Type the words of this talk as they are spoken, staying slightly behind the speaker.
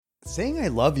saying I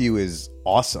love you is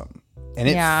awesome and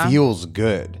it feels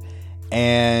good.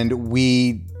 And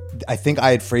I think I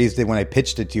had phrased it when I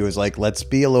pitched it to you as like, let's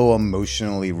be a little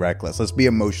emotionally reckless. Let's be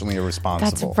emotionally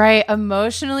irresponsible. That's right.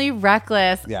 Emotionally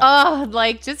reckless. Yeah. Oh,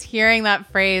 like just hearing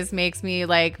that phrase makes me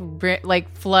like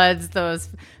floods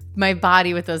my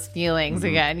body with those feelings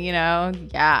again, you know?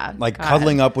 Yeah. Like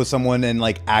cuddling up with someone and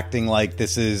like acting like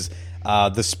this is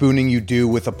the spooning you do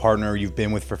with a partner you've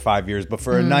been with for 5 years. But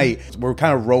for a night, we're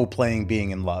kind of role playing being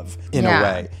in love in a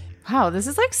way. Wow, this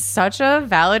is like such a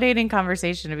validating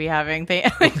conversation to be having.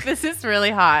 Like, this is really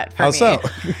hot for me. How so?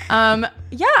 Yeah,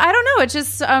 I don't know. It's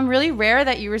just really rare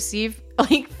that you receive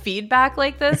like feedback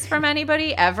like this from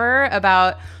anybody ever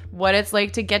about what it's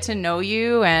like to get to know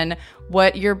you and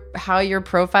how your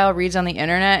profile reads on the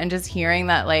internet, and just hearing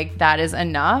that like that is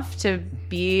enough to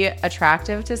be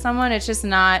attractive to someone. It's just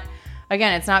not,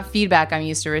 again, it's not feedback I'm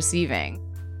used to receiving.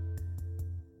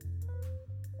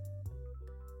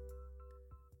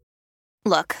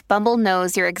 Look, Bumble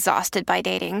knows you're exhausted by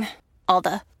dating. All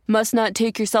the must not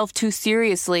take yourself too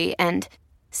seriously and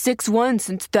 6'1"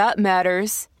 since that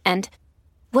matters. And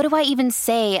what do I even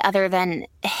say other than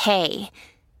hey?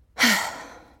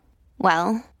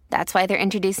 Well, that's why they're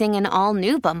introducing an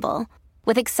all-new Bumble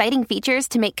with exciting features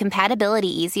to make compatibility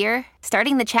easier,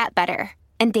 starting the chat better,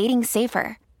 and dating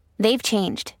safer. They've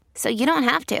changed, so you don't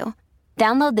have to.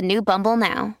 Download the new Bumble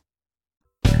now.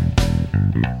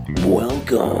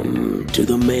 Welcome to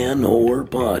the Man Whore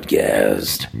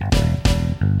Podcast.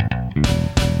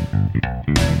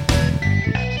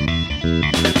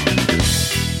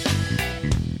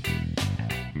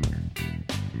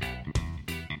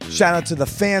 Shout out to the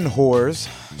fan whores.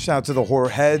 Shout out to the whore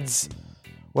heads.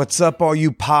 What's up, all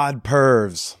you pod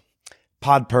pervs?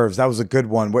 Pod pervs, that was a good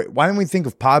one. Wait, why didn't we think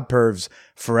of pod pervs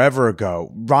forever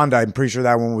ago? Rhonda, I'm pretty sure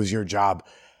that one was your job.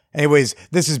 Anyways,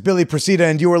 this is Billy Procida,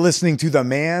 and you are listening to the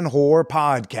Man Whore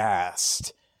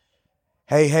Podcast.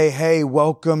 Hey,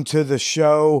 welcome to the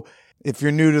show. If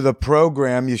you're new to the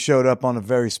program, you showed up on a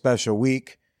very special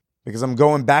week because I'm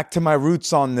going back to my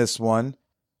roots on this one.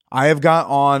 I have got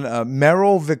on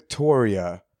Meryl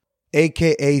Victoria,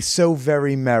 a.k.a. So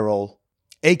Very Meryl,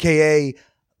 a.k.a.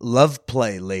 Love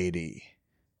Play Lady.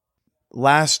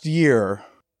 Last year,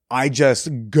 I just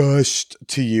gushed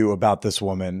to you about this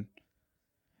woman.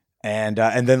 And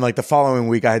then like the following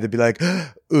week, I had to be like,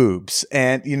 oops.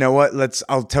 And you know what?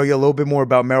 I'll tell you a little bit more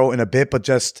about Meryl in a bit, but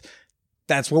just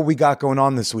that's what we got going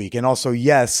on this week. And also,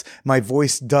 yes, my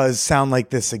voice does sound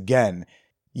like this again.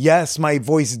 Yes, my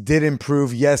voice did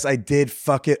improve. Yes, I did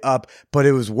fuck it up, but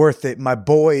it was worth it. My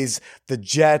boys, the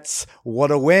Jets,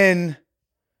 what a win.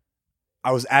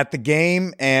 I was at the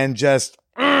game and just,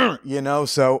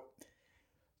 so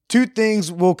two things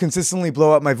will consistently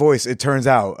blow up my voice, it turns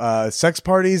out. Sex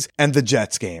parties and the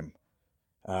Jets game.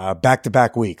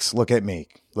 Back-to-back weeks. Look at me.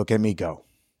 Look at me go.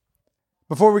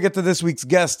 Before we get to this week's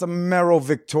guest, Meryl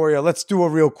Victoria, let's do a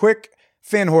real quick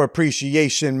fan whore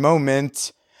appreciation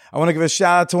moment. I want to give a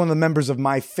shout out to one of the members of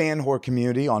my fan whore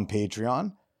community on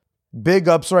Patreon. Big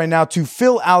ups right now to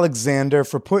Phil Alexander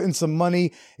for putting some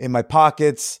money in my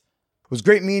pockets. It was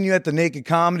great meeting you at the Naked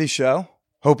Comedy Show.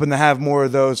 Hoping to have more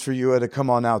of those for you to come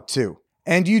on out too.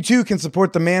 And you too can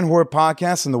support the Man Whore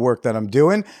Podcast and the work that I'm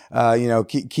doing.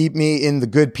 Keep me in the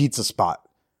good pizza spot.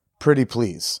 Pretty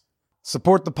please.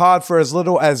 Support the pod for as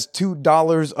little as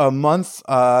 $2 a month.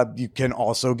 You can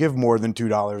also give more than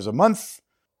 $2 a month.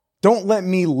 Don't let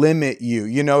me limit you.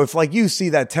 You know, if like you see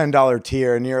that $10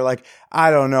 tier and you're like, I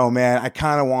don't know, man, I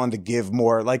kind of wanted to give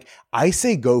more. Like I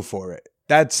say, go for it.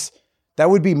 That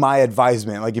would be my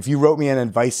advisement. Like if you wrote me an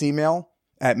advice email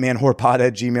at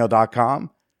manwhorepod@gmail.com,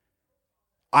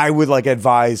 I would like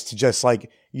advise to just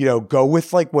like, go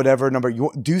with like whatever number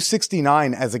you do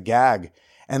 69 as a gag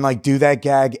and like do that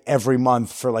gag every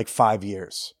month for like 5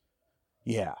 years.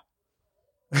 Yeah.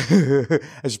 I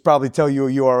should probably tell you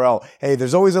a URL. Hey,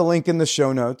 there's always a link in the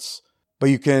show notes, but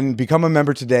you can become a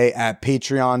member today at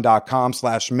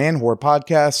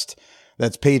patreon.com/manwhorepodcast.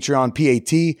 That's Patreon,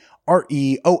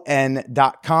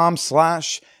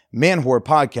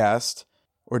 patreon.com/manwhorepodcast,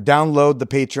 or download the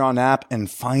Patreon app and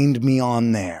find me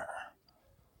on there.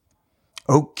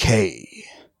 Okay.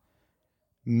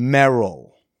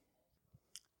 Meryl.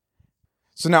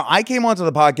 So now I came onto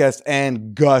the podcast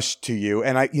and gushed to you,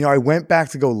 and I went back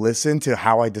to go listen to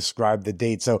how I described the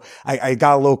date. So I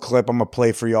got a little clip I'm going to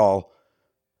play for y'all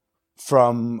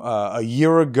from a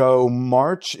year ago,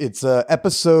 March. It's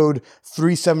episode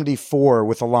 374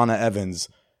 with Alana Evans.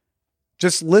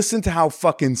 Just listen to how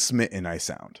fucking smitten I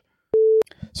sound.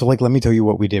 So let me tell you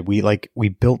what we did. We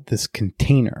built this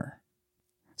container.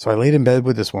 So I laid in bed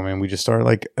with this woman. We just started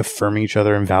like affirming each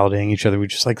other and validating each other. We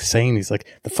just like saying these like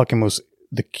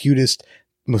the cutest,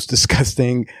 most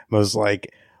disgusting, most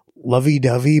like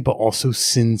lovey-dovey, but also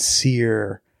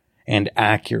sincere and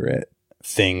accurate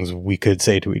things we could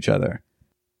say to each other.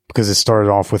 Because it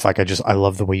started off with like, I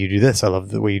love the way you do this. I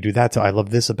love the way you do that. So I love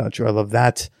this about you. I love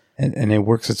that. And it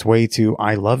works its way to,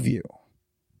 I love you.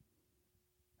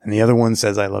 And the other one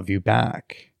says, I love you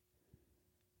back.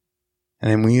 And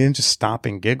then we didn't just stop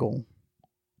and giggle.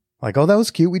 Like, oh, that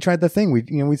was cute. We tried the thing.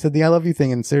 We said the I love you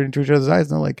thing and stared into each other's eyes.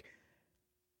 And they're like,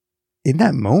 in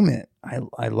that moment,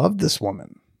 I loved this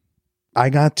woman.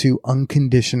 I got to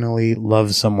unconditionally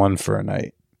love someone for a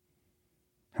night.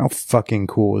 How fucking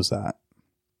cool is that?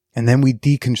 And then we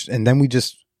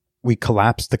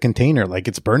collapsed the container like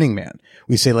it's Burning Man.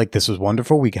 We say like, this was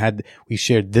wonderful. We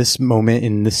shared this moment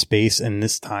in this space and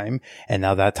this time. And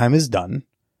now that time is done.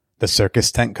 The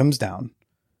circus tent comes down.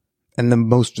 And the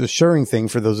most assuring thing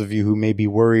for those of you who may be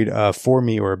worried for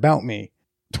me or about me,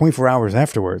 24 hours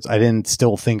afterwards, I didn't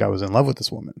still think I was in love with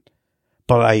this woman.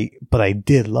 But I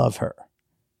did love her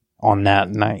on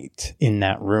that night in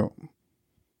that room.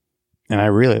 And I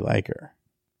really like her.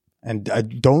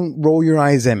 And don't roll your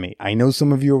eyes at me. I know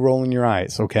some of you are rolling your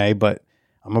eyes, okay? But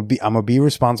I'm gonna be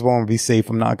responsible. I'm gonna be safe.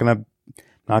 I'm not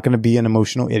gonna be an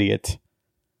emotional idiot.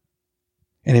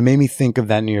 And it made me think of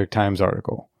that New York Times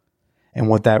article and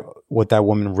what that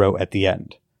woman wrote at the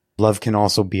end. Love can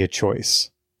also be a choice.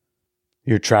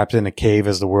 You're trapped in a cave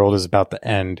as the world is about to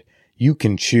end. You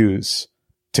can choose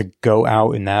to go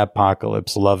out in that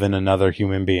apocalypse loving another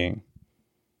human being.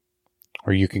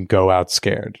 Or you can go out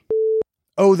scared.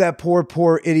 Oh, that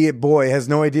poor idiot boy has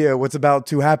no idea what's about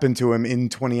to happen to him in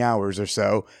 20 hours or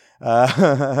so.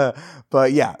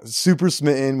 But yeah, super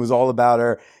smitten, was all about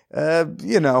her.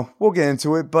 We'll get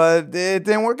into it, but it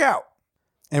didn't work out.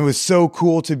 And it was so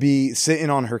cool to be sitting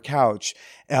on her couch,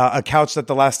 a couch that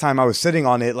the last time I was sitting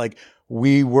on it, like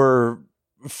we were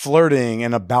flirting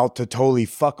and about to totally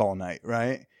fuck all night,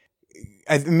 right?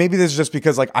 Maybe this is just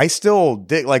because like I still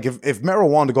did, like if Meryl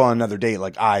wanted to go on another date,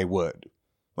 like I would.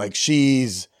 Like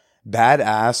she's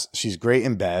badass, she's great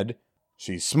in bed,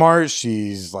 she's smart,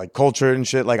 she's like cultured and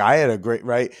shit. Like I had a great,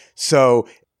 right? So,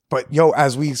 but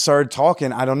as we started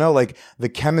talking, I don't know, like the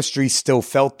chemistry still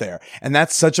felt there. And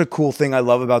that's such a cool thing I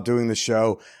love about doing the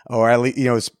show, or at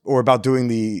least, or about doing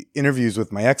the interviews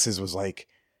with my exes, was like,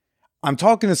 I'm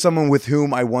talking to someone with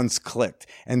whom I once clicked.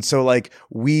 And so like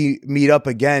we meet up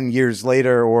again years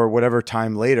later or whatever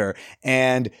time later.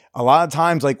 And a lot of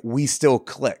times like we still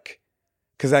click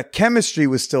because that chemistry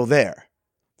was still there.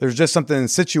 There's just something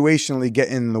situationally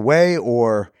getting in the way,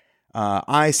 or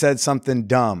I said something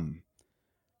dumb.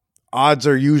 Odds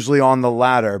are usually on the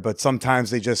latter, but sometimes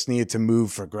they just needed to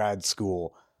move for grad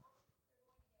school.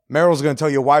 Meryl's going to tell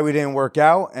you why we didn't work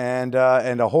out and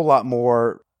a whole lot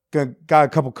more. Got a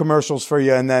couple commercials for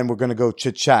you, and then we're going to go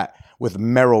chit-chat with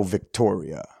Meryl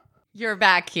Victoria. You're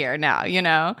back here now, I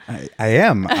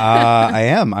am. I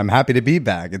am. I'm happy to be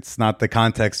back. It's not the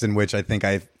context in which I think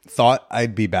I thought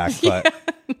I'd be back, but...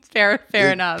 Fair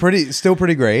enough. Still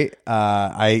pretty great.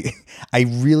 I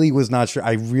really was not sure.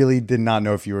 I really did not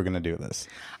know if you were going to do this.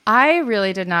 I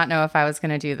really did not know if I was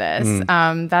going to do this.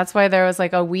 That's why there was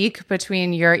like a week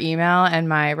between your email and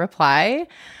my reply.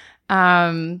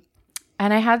 And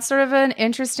I had sort of an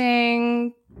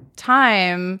interesting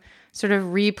time sort of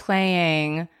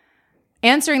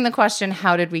answering the question,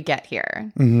 how did we get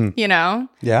here? Mm-hmm.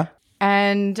 Yeah.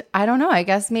 And I don't know, I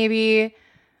guess maybe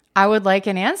I would like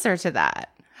an answer to that.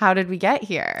 How did we get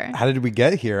here? How did we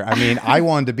get here? I mean, I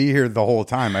wanted to be here the whole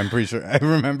time. I'm pretty sure. I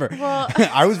remember. Well,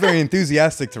 I was very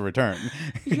enthusiastic to return.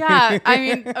 Yeah. I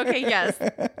mean, okay, yes.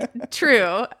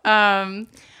 True. And,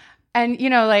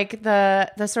 like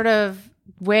the sort of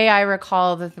way I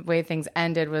recall the way things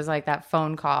ended was like that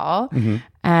phone call. Mm-hmm.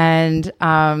 And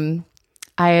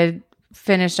I had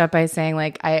finished up by saying,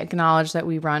 like, I acknowledge that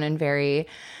we run in very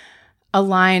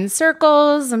aligned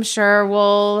circles. I'm sure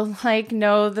we'll like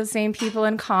know the same people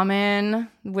in common,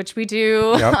 which we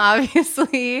do, yep.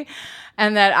 Obviously.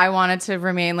 And that I wanted to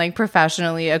remain like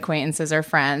professionally acquaintances or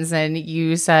friends. And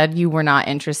you said you were not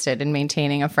interested in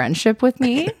maintaining a friendship with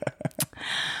me.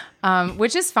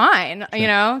 Which is fine,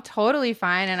 totally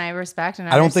fine. And I respect and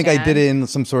I don't think I did it in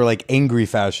some sort of like angry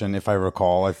fashion, if I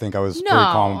recall. I think I was pretty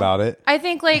calm about it. I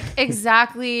think like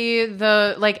exactly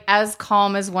as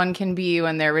calm as one can be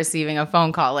when they're receiving a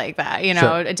phone call like that.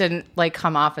 Sure. It didn't like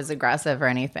come off as aggressive or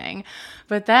anything.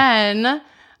 But then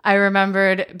I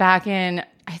remembered back in,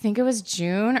 I think it was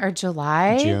June or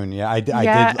July. June, yeah. I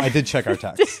did check our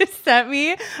text. Sent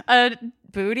me a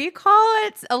booty call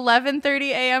at 11:30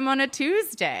 a.m. on a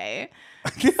Tuesday.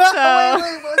 Wait,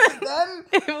 was it then?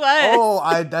 It was.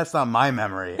 Oh, that's not my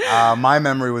memory. My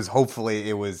memory was hopefully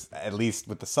it was at least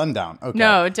with the sundown. Okay.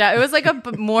 No, it was like a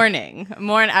morning.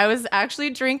 I was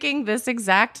actually drinking this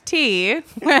exact tea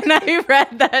when I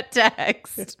read that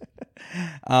text.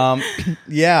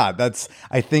 Yeah,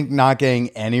 I think not getting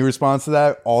any response to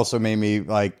that also made me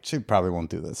like, she probably won't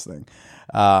do this thing.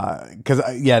 Because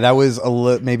that was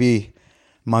maybe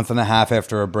month and a half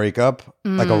after a breakup,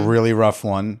 like a really rough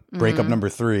one, breakup number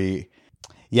 3.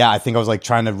 Yeah, I think I was like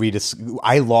trying to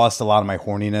I lost a lot of my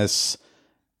horniness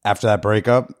after that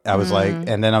breakup. I was like,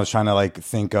 and then I was trying to like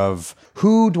think of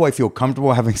who do I feel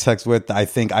comfortable having sex with? I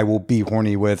think I will be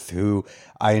horny with, who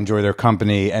I enjoy their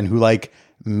company, and who like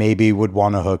maybe would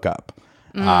want to hook up.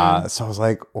 So I was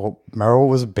like, well, Meryl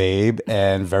was a babe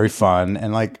and very fun,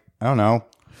 and like, I don't know.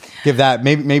 Give that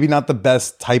maybe not the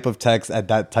best type of text at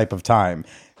that type of time.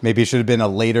 Maybe it should have been a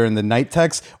later in the night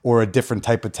text or a different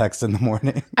type of text in the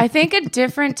morning. I think a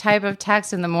different type of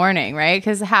text in the morning, right?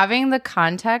 Because having the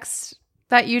context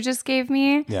that you just gave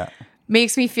me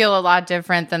makes me feel a lot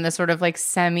different than the sort of like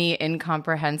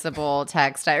semi-incomprehensible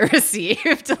text I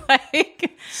received.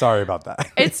 Like, sorry about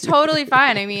that. It's totally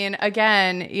fine. I mean,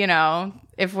 again, you know,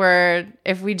 if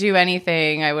we do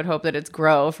anything, I would hope that it's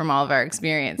grow from all of our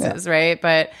experiences, right?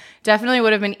 But definitely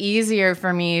would have been easier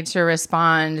for me to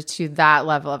respond to that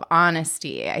level of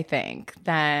honesty, I think,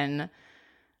 than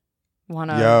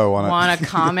wanna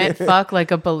comment fuck like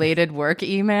a belated work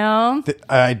email.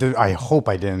 I hope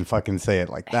I didn't fucking say it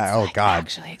like that. It's God.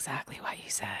 Actually exactly what you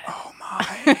said. Oh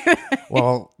my.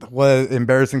 Well, what an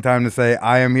embarrassing time to say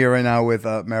I am here right now with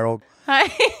Meryl.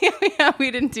 Yeah,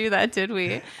 we didn't do that, did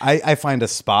we? I find a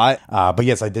spot. But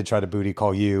yes, I did try to booty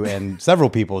call you and several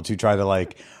people to try to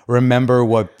like remember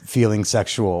what feeling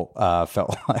sexual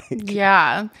felt like.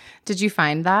 Yeah. Did you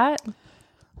find that?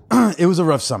 It was a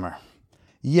rough summer.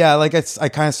 Yeah, like I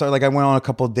kind of started, like I went on a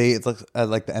couple of dates at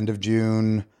like the end of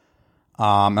June.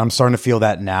 I'm starting to feel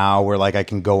that now where like I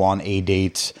can go on a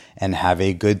date and have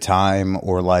a good time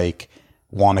or like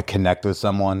want to connect with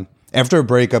someone. After a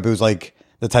breakup, it was like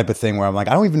the type of thing where I'm like,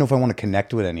 I don't even know if I want to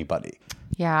connect with anybody.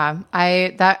 Yeah,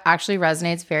 that actually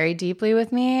resonates very deeply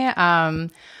with me. I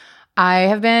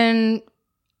have been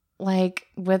like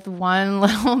with one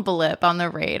little blip on the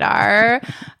radar,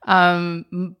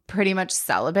 pretty much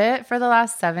celibate for the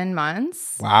last 7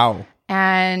 months. Wow.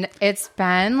 And it's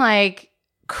been like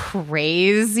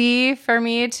crazy for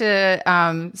me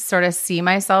to sort of see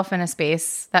myself in a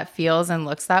space that feels and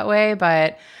looks that way.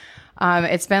 But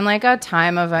it's been like a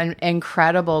time of an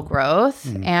incredible growth.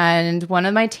 And one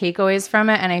of my takeaways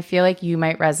from it, and I feel like you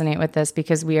might resonate with this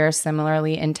because we are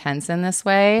similarly intense in this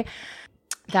way,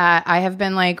 that I have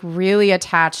been like really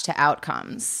attached to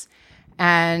outcomes.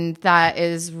 And that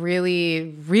is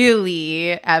really,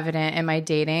 really evident in my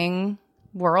dating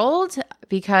world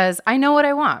because I know what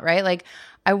I want, right? Like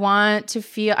I want to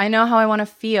feel, I know how I want to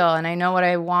feel, and I know what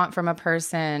I want from a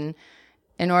person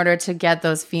in order to get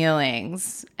those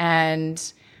feelings. And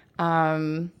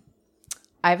I've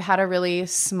had a really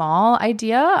small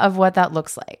idea of what that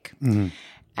looks like. Mm-hmm.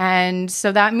 And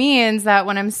so that means that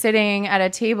when I'm sitting at a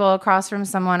table across from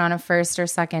someone on a first or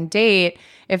second date,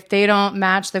 if they don't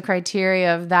match the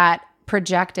criteria of that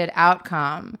projected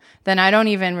outcome, then I don't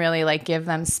even really like give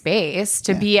them space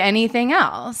to be anything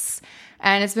else.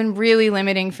 And it's been really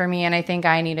limiting for me. And I think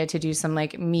I needed to do some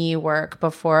like me work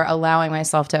before allowing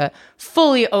myself to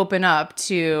fully open up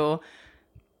to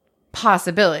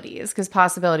possibilities, because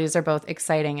possibilities are both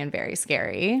exciting and very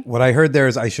scary. What I heard there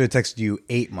is I should have texted you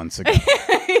 8 months ago.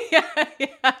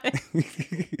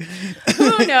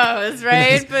 Who knows,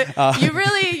 right? But you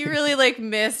really like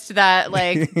missed that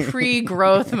like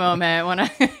pre-growth moment when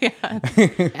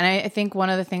And I think one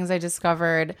of the things I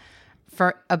discovered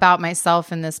about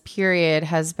myself in this period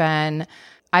has been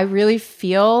I really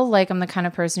feel like I'm the kind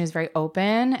of person who's very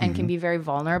open and can be very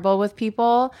vulnerable with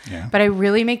people, but I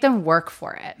really make them work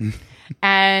for it.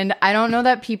 And I don't know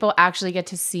that people actually get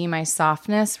to see my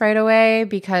softness right away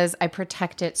because I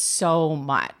protect it so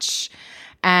much.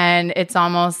 And it's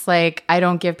almost like I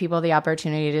don't give people the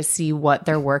opportunity to see what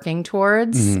they're working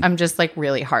towards. I'm just like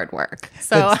really hard work.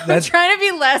 So I'm trying to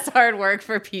be less hard work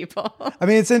for people. I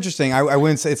mean, it's interesting. I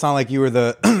wouldn't say it's not like you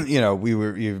were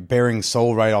you're bearing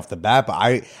soul right off the bat,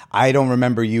 but I don't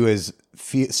remember you as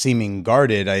seeming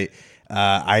guarded.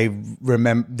 I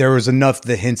remember there was enough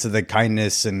the hints of the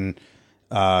kindness and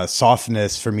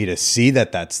softness for me to see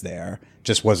that that's there.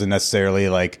 Just wasn't necessarily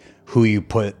like who you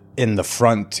put in the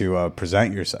front to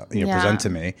present yourself, present to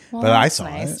me. Well, but I saw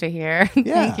nice it. To hear.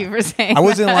 Thank you for saying I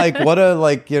wasn't like, what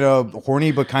a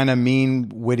horny but kind of mean,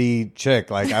 witty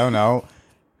chick. Like, I don't know.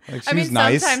 Like, I mean, she's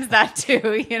nice. sometimes that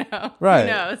too, Right. Who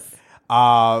knows?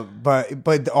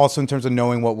 But also in terms of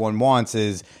knowing what one wants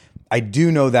is, I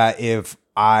do know that if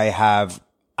I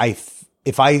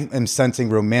am sensing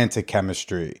romantic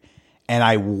chemistry and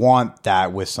I want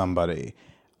that with somebody,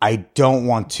 I don't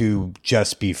want to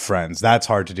just be friends. That's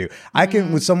hard to do. I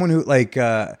can with someone who like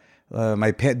the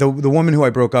woman who I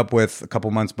broke up with a couple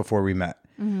months before we met.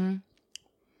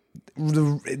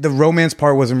 The romance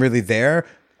part wasn't really there.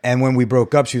 And when we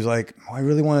broke up, she was like, I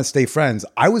really want to stay friends.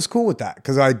 I was cool with that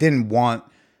because I didn't want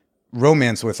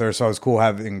romance with her. So I was cool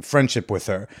having friendship with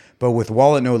her. But with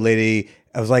Wallet Note Lady,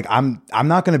 I was like, I'm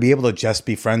not going to be able to just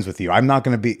be friends with you. I'm not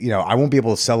going to be, I won't be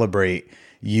able to celebrate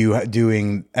you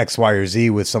doing X, Y, or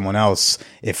Z with someone else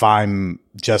if I'm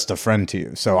just a friend to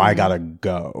you. So I got to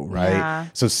go. Right. Yeah.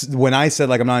 So when I said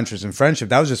like, I'm not interested in friendship,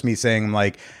 that was just me saying, I'm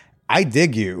like, I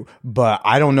dig you, but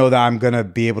I don't know that I'm going to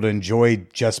be able to enjoy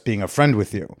just being a friend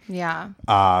with you. Yeah.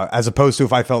 As opposed to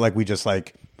if I felt like we just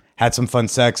like had some fun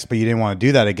sex, but you didn't want to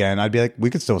do that again, I'd be like, we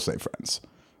could still stay friends.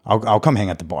 I'll come hang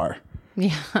at the bar.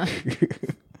 Yeah.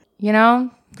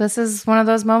 This is one of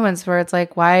those moments where it's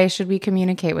like, why should we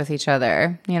communicate with each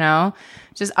other?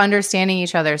 Just understanding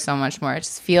each other so much more. It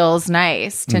just feels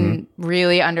nice to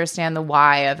really understand the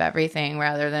why of everything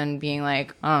rather than being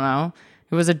like, I don't know,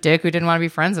 who was a dick who didn't want to be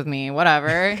friends with me,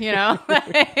 whatever,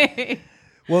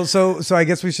 Well, so I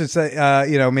guess we should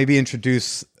say, maybe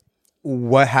introduce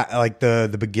what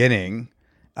the beginning.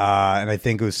 And I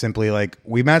think it was simply like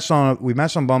we matched on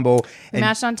Bumble. We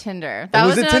matched on Tinder. That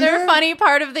was it another Tinder? funny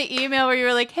part of the email where you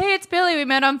were like, "Hey, it's Billy. We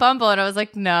met on Bumble," and I was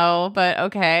like, "No, but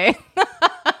okay."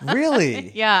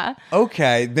 Really? Yeah.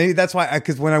 Okay, maybe that's why.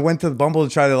 Because when I went to Bumble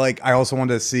to try to I also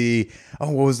wanted to see,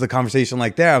 what was the conversation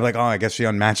like there? I'm like, I guess she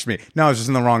unmatched me. No, I was just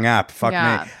in the wrong app. Fuck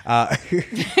me.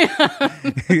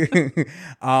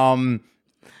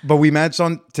 But we matched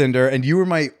on Tinder, and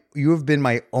you have been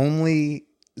my only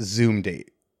Zoom date.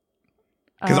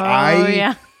 Because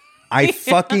I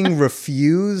fucking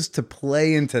refuse to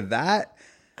play into that.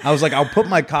 I was like, I'll put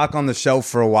my cock on the shelf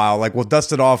for a while. Like, we'll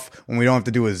dust it off when we don't have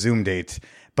to do a Zoom date.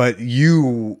 But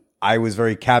I was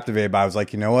very captivated by. I was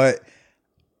like, you know what?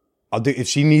 I'll do if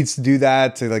she needs to do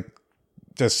that to like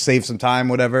just save some time,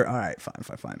 whatever. All right,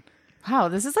 fine. Wow,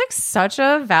 this is like such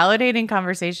a validating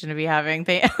conversation to be having.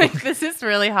 This is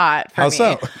really hot for How me.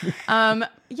 so?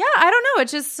 Yeah, I don't know.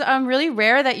 It's just really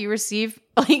rare that you receive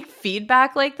like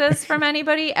feedback like this from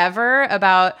anybody ever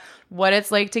about what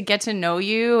it's like to get to know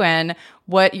you and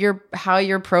how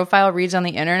your profile reads on the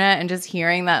internet, and just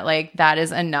hearing that like that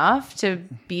is enough to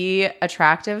be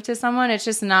attractive to someone. It's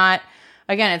just not.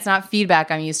 Again, it's not feedback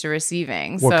I'm used to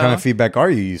receiving. What kind of feedback are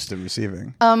you used to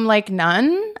receiving? Like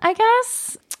none, I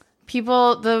guess.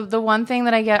 People, the one thing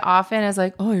that I get often is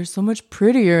like, "Oh, you're so much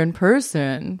prettier in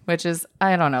person," which is,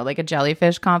 I don't know, like a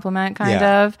jellyfish compliment kind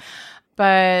of.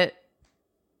 But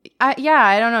I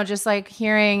don't know, just like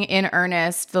hearing in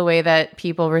earnest the way that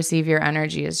people receive your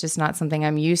energy is just not something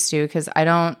I'm used to, because I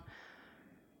don't,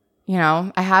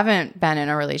 I haven't been in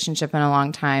a relationship in a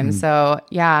long time. So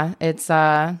yeah, it's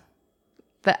the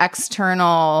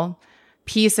external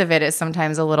piece of it is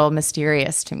sometimes a little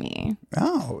mysterious to me.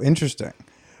 Oh, interesting.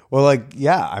 Well,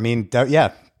 I mean,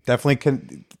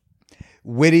 definitely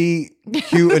witty,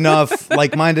 cute enough,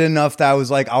 like-minded enough that I was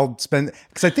like, I'll spend,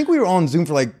 because I think we were on Zoom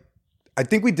for I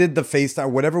think we did the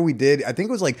FaceTime, whatever we did. I think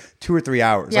it was like 2 or 3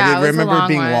 hours. Yeah, I remember it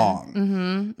being one.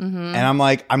 long. And I'm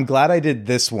like, I'm glad I did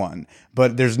this one,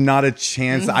 but there's not a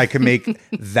chance that I could make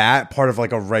that part of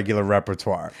like a regular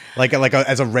repertoire,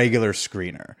 as a regular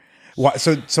screener.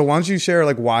 So why don't you share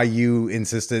like why you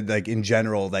insisted like in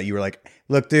general that you were like,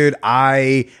 look, dude,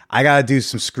 I gotta do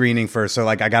some screening first. So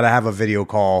like I gotta have a video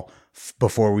call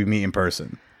before we meet in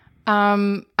person.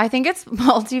 I think it's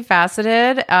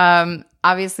multifaceted.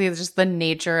 Obviously it's just the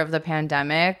nature of the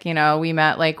pandemic. We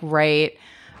met like right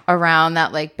around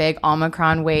that like big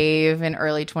Omicron wave in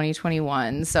early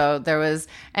 2021. So there was,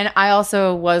 and I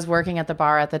also was working at the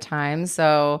bar at the time.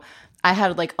 So I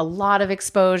had like a lot of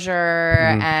exposure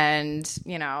and,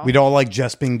 We'd all like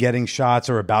just been getting shots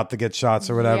or about to get shots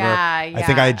or whatever. Yeah. I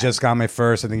think I had just got my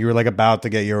first. I think you were like about to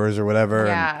get yours or whatever.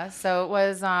 Yeah. So it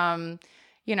was,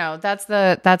 that's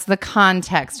the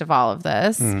context of all of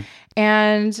this.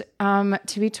 And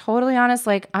to be totally honest,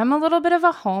 like I'm a little bit of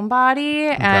a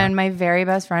homebody, and my very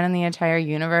best friend in the entire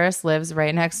universe lives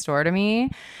right next door to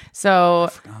me. So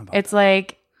it's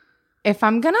like, if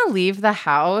I'm going to leave the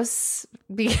house,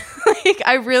 like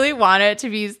I really want it to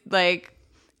be like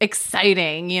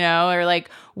exciting, or like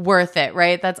worth it,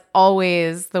 right? That's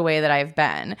always the way that I've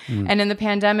been. And in the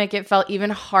pandemic, it felt even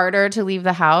harder to leave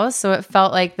the house. So it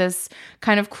felt like this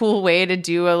kind of cool way to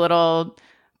do a little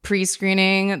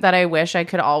pre-screening that I wish I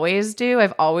could always do.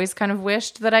 I've always kind of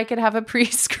wished that I could have a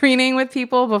pre-screening with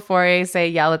people before I say,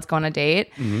 yeah, let's go on a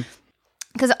date.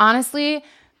 Because honestly,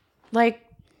 like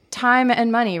time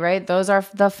and money, right? Those are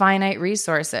the finite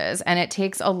resources. And it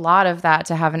takes a lot of that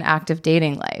to have an active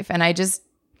dating life. And I just,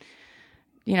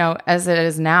 you know, as it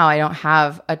is now, I don't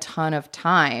have a ton of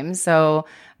time. So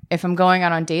if I'm going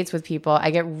out on dates with people,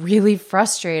 I get really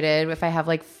frustrated if I have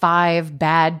like 5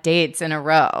 bad dates in a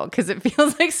row because it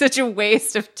feels like such a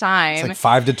waste of time. It's like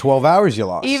 5 to 12 hours you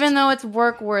lost. Even though it's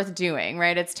work worth doing,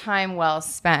 right? It's time well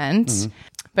spent.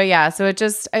 But yeah, so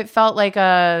it felt like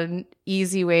an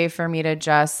easy way for me to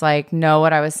just like know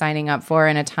what I was signing up for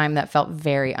in a time that felt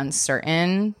very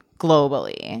uncertain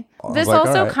globally. This like,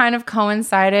 also right. kind of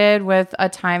coincided with a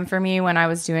time for me when I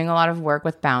was doing a lot of work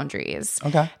with boundaries.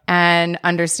 Okay. And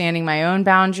understanding my own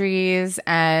boundaries.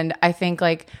 And I think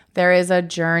like there is a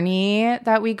journey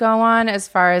that we go on as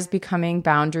far as becoming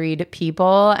boundaried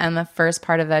people. And the first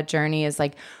part of that journey is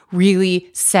like really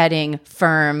setting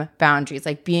firm boundaries,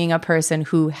 like being a person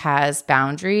who has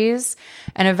boundaries.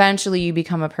 And eventually you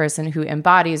become a person who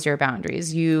embodies your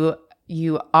boundaries. You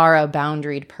are a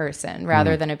boundaried person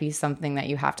rather than it be something that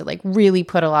you have to like really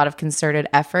put a lot of concerted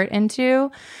effort into.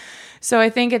 So I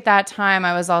think at that time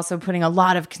I was also putting a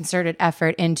lot of concerted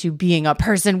effort into being a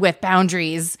person with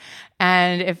boundaries.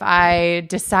 And if I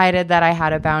decided that I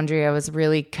had a boundary, I was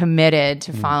really committed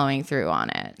to following through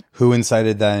on it. Who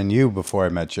incited that in you before I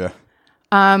met you?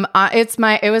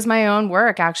 It was my own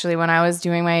work actually. When I was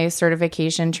doing my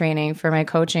certification training for my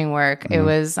coaching work, it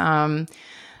was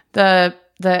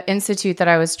the institute that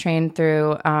I was trained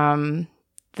through,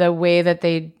 the way that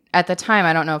they, at the time,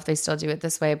 I don't know if they still do it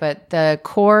this way, but the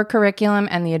core curriculum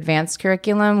and the advanced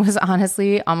curriculum was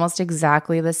honestly almost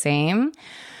exactly the same.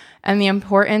 And the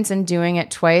importance in doing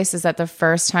it twice is that the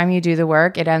first time you do the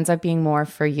work, it ends up being more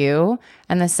for you.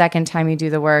 And the second time you do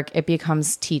the work, it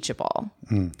becomes teachable.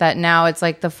 That now it's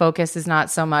like the focus is not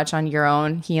so much on your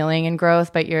own healing and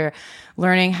growth, but you're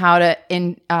learning how to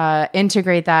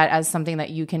integrate that as something that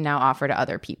you can now offer to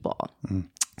other people.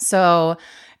 So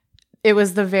it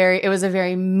was a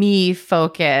very me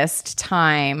focused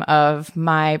time of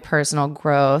my personal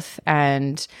growth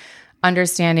and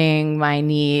understanding my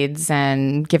needs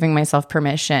and giving myself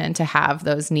permission to have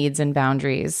those needs and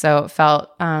boundaries. So it felt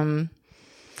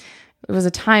it was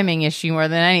a timing issue more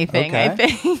than anything, Okay. I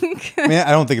think. I mean, I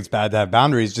don't think it's bad to have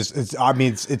boundaries.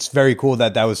 It's very cool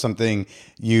that was something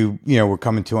you were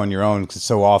coming to on your own. Because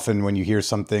so often when you hear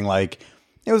something like,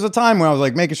 it was a time when I was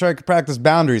like making sure I could practice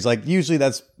boundaries. Like usually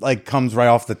that's like comes right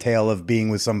off the tail of being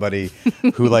with somebody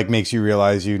who like makes you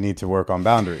realize you need to work on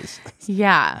boundaries.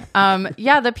 Yeah.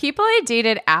 The people I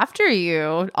dated after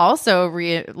you also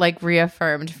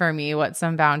reaffirmed for me what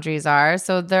some boundaries are.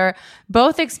 So they're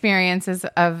both experiences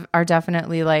are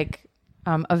definitely like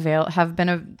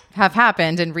have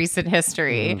happened in recent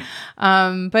history.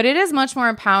 But it is much more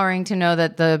empowering to know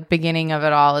that the beginning of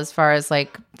it all, as far as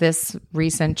like this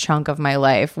recent chunk of my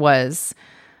life, was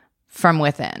from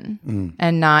within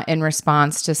and not in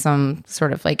response to some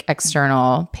sort of like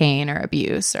external pain or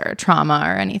abuse or trauma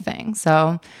or anything.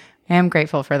 So I am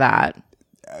grateful for that.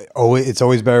 Oh, it's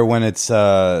always better when it's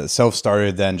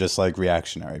self-started than just like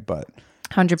reactionary. But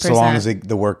 100%. so long as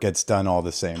the work gets done all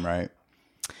the same, right?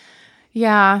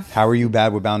 Yeah. How were you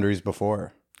bad with boundaries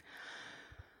before?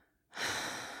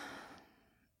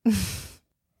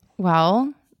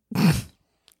 Well,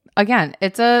 again,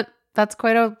 that's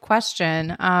quite a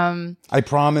question. I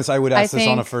promise I would ask this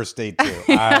on a first date too.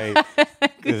 I'm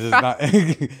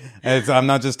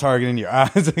not just targeting you. I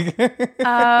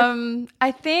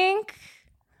think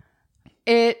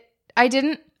I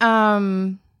didn't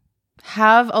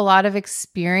have a lot of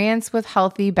experience with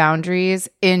healthy boundaries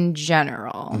in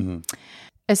general.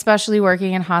 Especially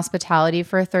working in hospitality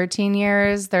for 13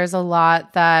 years, there's a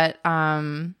lot that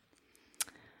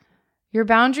your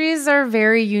boundaries are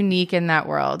very unique in that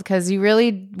world, because you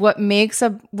really what makes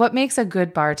a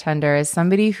good bartender is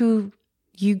somebody who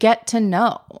you get to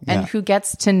know and who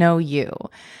gets to know you,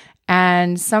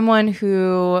 and someone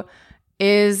who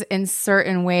is in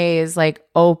certain ways like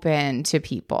open to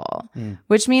people,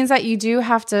 which means that you do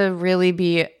have to really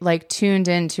be like tuned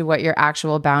into what your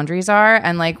actual boundaries are.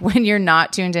 And like when you're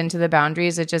not tuned into the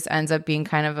boundaries, it just ends up being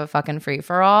kind of a fucking free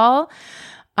for all.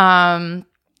 And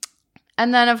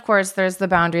then of course there's the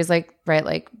boundaries like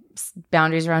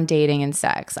boundaries around dating and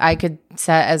sex. I could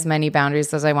set as many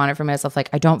boundaries as I wanted for myself.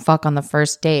 Like I don't fuck on the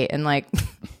first date, and like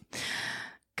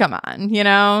come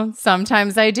on,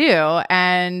 sometimes I do.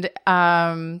 And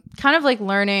kind of like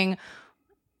learning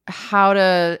how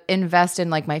to invest in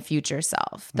like my future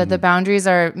self. That the boundaries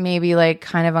are maybe like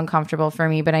kind of uncomfortable for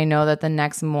me, but I know that the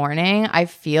next morning I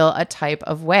feel a type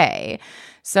of way.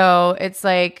 So it's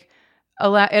like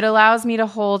it allows me to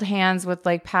hold hands with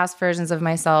like past versions of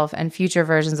myself and future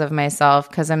versions of myself,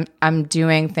 because I'm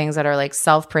doing things that are like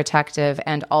self-protective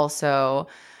and also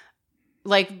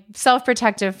like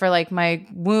self-protective for like my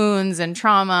wounds and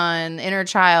trauma and inner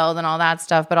child and all that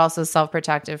stuff, but also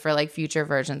self-protective for like future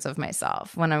versions of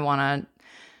myself when I want to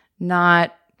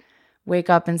not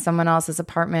wake up in someone else's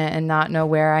apartment and not know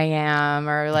where I am,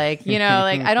 or like, you know,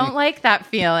 like I don't like that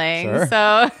feeling. Sure.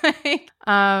 So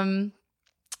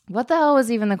what the hell was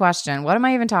even the question? What am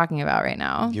I even talking about right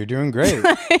now? You're doing great.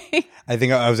 I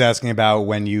think I was asking about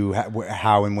when you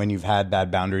how and when you've had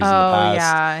bad boundaries in the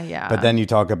past. Yeah. But then you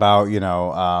talk about,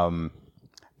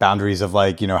 boundaries of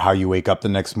like, how you wake up the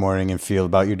next morning and feel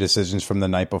about your decisions from the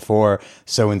night before.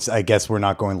 So I guess we're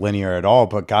not going linear at all,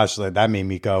 but gosh, like, that made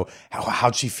me go,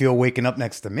 how'd she feel waking up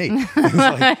next to me? It's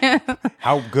like,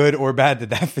 how good or bad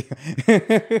did that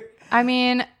feel? I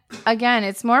mean, again,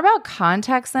 it's more about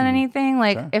context than anything.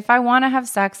 Like, if I want to have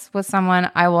sex with someone,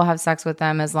 I will have sex with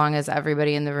them as long as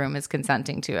everybody in the room is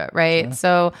consenting to it, right? Sure.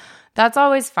 So that's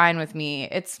always fine with me.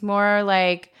 It's more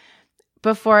like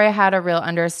before I had a real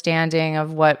understanding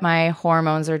of what my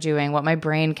hormones are doing, what my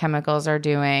brain chemicals are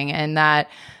doing, and that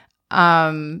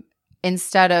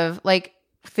instead of like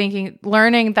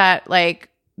learning that like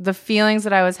the feelings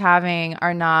that I was having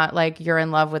are not like you're in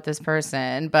love with this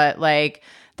person, but like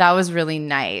that was really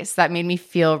nice. That made me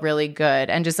feel really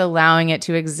good. And just allowing it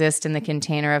to exist in the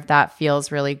container of that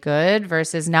feels really good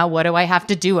versus now what do I have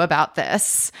to do about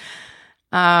this?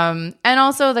 And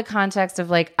also the context of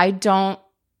like, I don't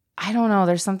know.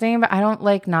 There's something about, I don't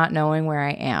like not knowing where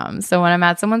I am. So when I'm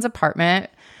at someone's apartment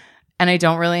and I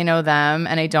don't really know them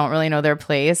and I don't really know their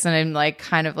place, and I'm like,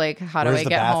 kind of like, how Where's do I the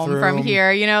get bathroom? home from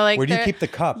here? You know, like, where do you keep the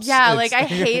cups? Yeah, like I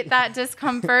hate that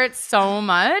discomfort so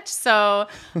much. So,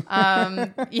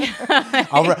 yeah.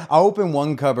 I'll open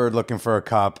one cupboard looking for a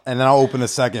cup, and then I'll open a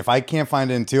second. If I can't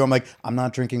find it in two, I'm like, I'm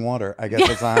not drinking water. I guess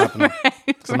that's not happening.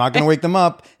 So I'm not going to wake them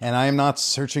up, and I am not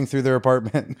searching through their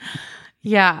apartment.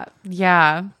 Yeah.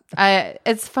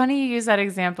 It's funny you use that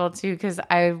example too, because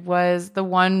I was the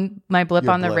one, my blip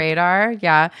on the radar.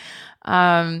 Yeah.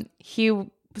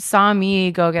 He saw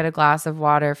me go get a glass of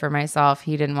water for myself.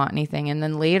 He didn't want anything. And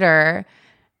then later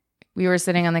we were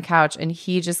sitting on the couch and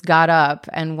he just got up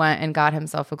and went and got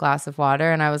himself a glass of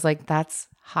water. And I was like, that's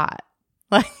hot.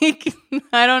 Like,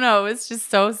 I don't know. It was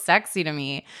just so sexy to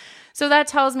me. So that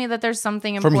tells me that there's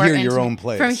something important. From here, your own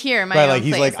place. From here, my right, own like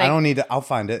he's place. Like, I don't need to, I'll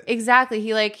find it. Exactly.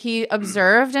 He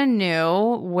observed and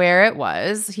knew where it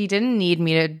was. He didn't need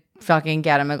me to fucking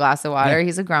get him a glass of water. Yeah.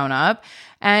 He's a grown up.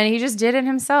 And he just did it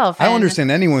himself. I don't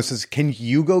understand anyone who says, can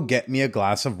you go get me a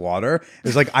glass of water?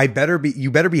 It's like,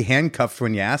 you better be handcuffed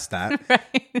when you ask that.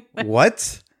 Right.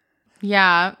 What?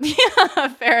 Yeah,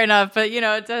 fair enough. But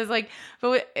it does like,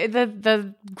 but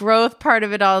the growth part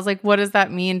of it all is like, what does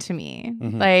that mean to me?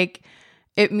 Mm-hmm. Like,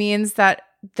 it means that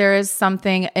there is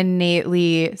something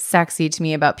innately sexy to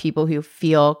me about people who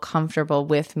feel comfortable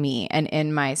with me and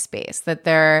in my space, that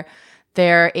they're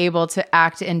able to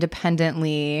act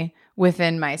independently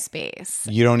within my space.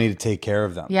 You don't need to take care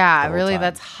of them. Yeah, really,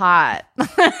 that's hot.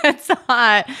 It's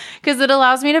hot because it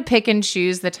allows me to pick and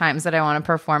choose the times that I want to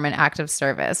perform an act of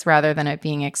service rather than it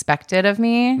being expected of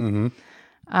me.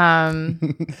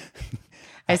 Mm-hmm.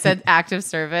 I said act of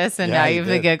service, and now you have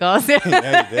the giggles.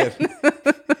 Yeah, you did.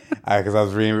 Because I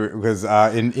was reading, because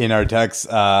in our text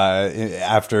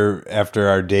after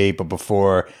our date, but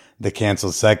before the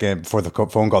canceled second, before the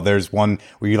phone call, there's one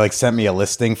where you like sent me a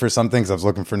listing for something because I was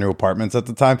looking for new apartments at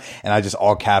the time, and I just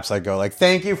all caps I go like,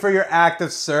 thank you for your act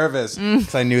of service,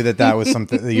 because I knew that was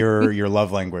something your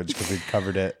love language, because we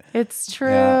covered it. It's true.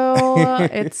 Yeah.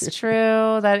 It's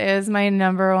true. That is my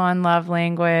number one love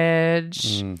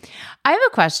language. I have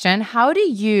a question. How do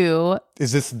you?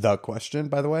 Is this the question,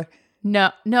 by the way?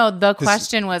 No. The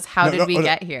question was, how did we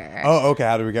get here? Oh, okay.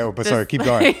 How did we get? But sorry, keep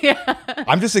going. Yeah.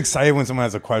 I'm just excited when someone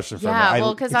has a question for me. Yeah,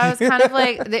 well, because I was kind of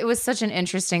like, it was such an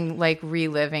interesting like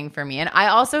reliving for me, and I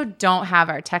also don't have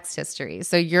our text history,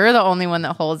 so you're the only one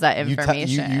that holds that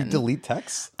information. You delete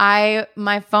texts? My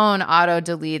phone auto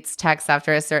deletes texts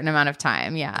after a certain amount of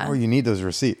time. Yeah. Oh, you need those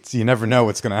receipts. You never know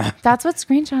what's gonna happen. That's what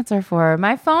screenshots are for.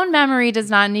 My phone memory does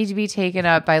not need to be taken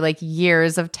up by like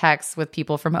years of texts with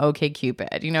people from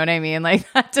OkCupid. You know what I mean?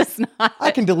 Like, that does not.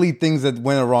 I can delete things that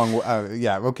went wrong.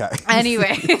 Yeah, okay.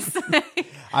 Anyways,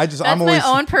 that's I'm always my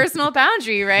own personal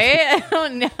boundary, right?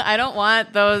 I don't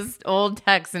want those old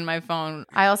texts in my phone.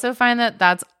 I also find that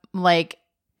that's like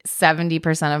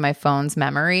 70% of my phone's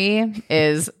memory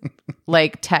is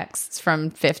like texts from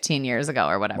 15 years ago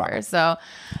or whatever. Wow.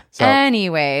 So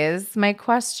anyways, my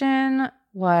question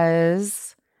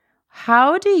was,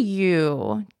 how do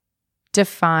you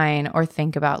define or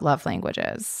think about love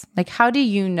languages? Like, how do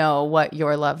you know what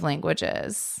your love language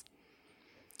is?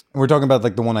 We're talking about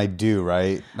like the one I do,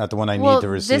 right? Not the one I need to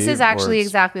receive. This is actually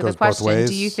exactly the goes both question. ways?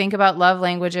 Do you think about love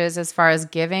languages as far as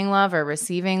giving love or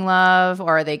receiving love,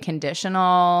 or are they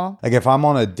conditional? Like if I'm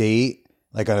on a date,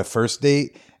 like on a first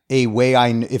date, a way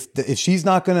if she's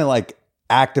not gonna like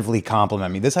actively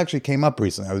compliment me. This actually came up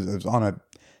recently. I was on a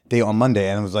date on Monday,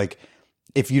 and it was like,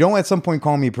 if you don't at some point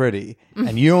call me pretty,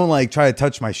 and you don't like try to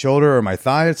touch my shoulder or my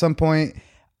thigh at some point,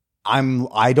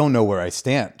 I don't know where I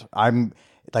stand. I'm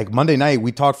like Monday night,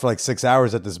 we talked for like 6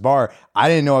 hours at this bar. I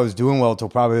didn't know I was doing well until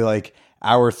probably like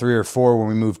hour 3 or 4 when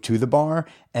we moved to the bar.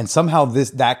 And somehow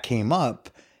that came up.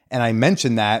 And I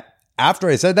mentioned that after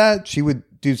I said that, she would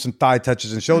do some thigh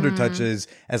touches and shoulder touches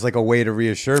as like a way to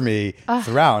reassure me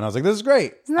throughout. And I was like, this is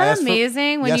great. Isn't that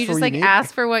amazing when you just like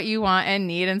ask for what you want and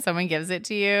need and someone gives it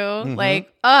to you? Like,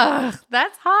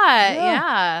 that's hot.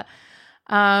 Yeah.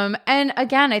 And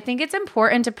again, I think it's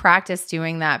important to practice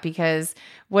doing that, because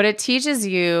what it teaches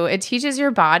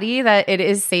your body that it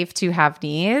is safe to have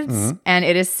needs and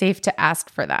it is safe to ask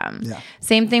for them. Yeah.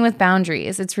 Same thing with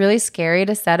boundaries. It's really scary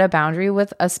to set a boundary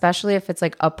with, especially if it's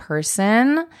like a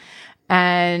person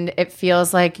and it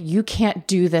feels like you can't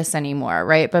do this anymore,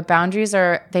 right? But boundaries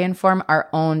they inform our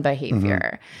own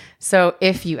behavior. So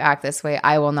if you act this way,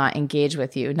 I will not engage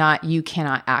with you, not you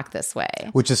cannot act this way.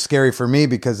 Which is scary for me,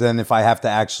 because then if I have to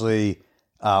actually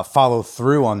follow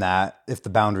through on that, if the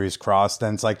boundary is crossed,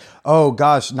 then it's like, oh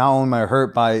gosh, not only am I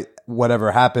hurt by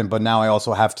whatever happened, but now I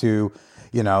also have to,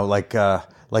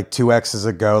 like 2 X's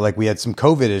ago, like we had some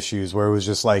COVID issues where it was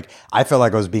just like, I felt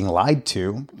like I was being lied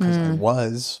to, because I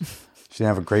was. She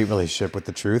didn't have a great relationship with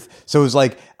the truth. So it was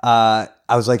like, I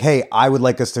was like, hey, I would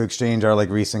like us to exchange our like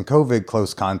recent COVID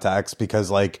close contacts,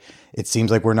 because like, it seems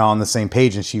like we're not on the same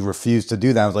page. And she refused to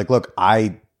do that. I was like, look,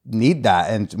 I need that.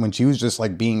 And when she was just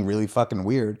like being really fucking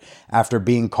weird after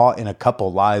being caught in a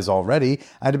couple lies already,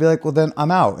 I had to be like, well, then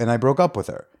I'm out. And I broke up with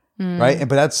her. Right.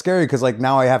 But that's scary, because like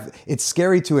now it's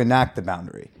scary to enact the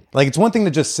boundary. Like it's one thing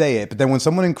to just say it, but then when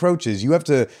someone encroaches, you have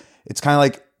to, it's kind of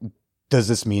like, does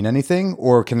this mean anything,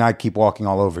 or can I keep walking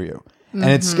all over you? And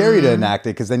it's scary to enact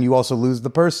it, because then you also lose the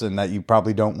person that you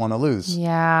probably don't want to lose.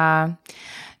 Yeah.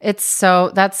 That's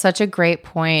such a great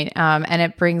point. And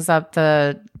it brings up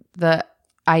the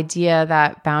idea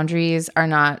that boundaries are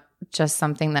not just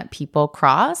something that people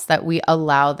cross, that we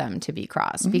allow them to be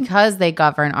crossed because they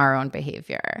govern our own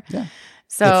behavior. Yeah.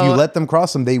 So if you let them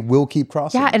cross them, they will keep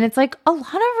crossing. Yeah, and it's like a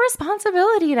lot of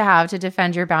responsibility to have to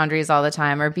defend your boundaries all the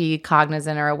time, or be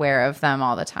cognizant or aware of them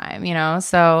all the time,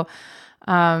 So,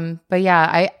 but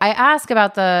yeah, I ask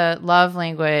about the love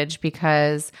language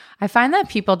because I find that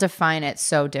people define it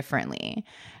so differently.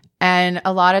 And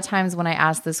a lot of times when I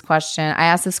ask this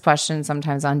question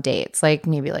sometimes on dates, like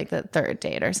maybe like the third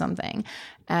date or something.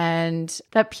 And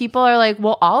that people are like,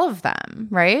 well, all of them,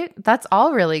 right? That's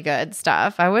all really good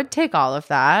stuff. I would take all of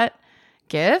that.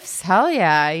 Gifts? Hell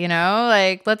yeah.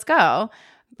 Like, let's go.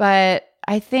 But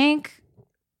I think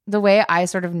the way I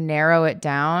sort of narrow it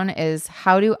down is,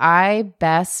 how do I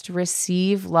best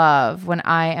receive love when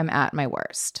I am at my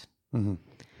worst?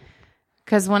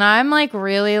 Because when I'm like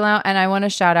really low, and I want to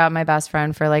shout out my best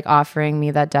friend for like offering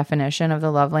me that definition of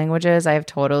the love languages. I've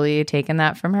totally taken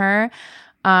that from her.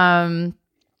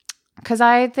 Because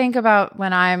I think about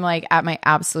when I'm like at my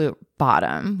absolute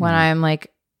bottom, when I'm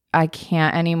like, I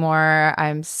can't anymore,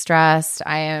 I'm stressed,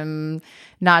 I am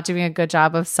not doing a good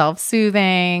job of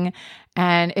self-soothing.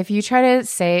 And if you try to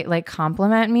say, like,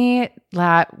 compliment me,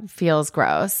 that feels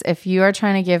gross. If you are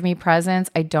trying to give me presents,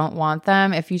 I don't want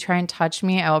them. If you try and touch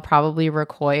me, I will probably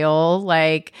recoil.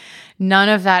 Like, none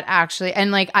of that actually. And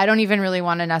like, I don't even really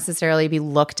want to necessarily be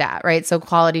looked at, right? So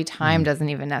quality time doesn't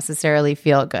even necessarily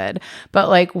feel good. But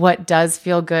like, what does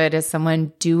feel good is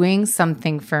someone doing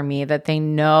something for me that they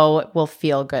know will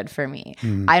feel good for me.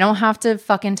 I don't have to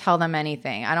fucking tell them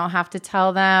anything. I don't have to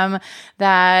tell them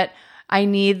that I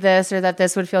need this, or that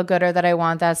this would feel good, or that I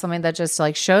want that. Something that just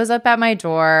like shows up at my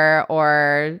door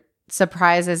or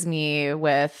surprises me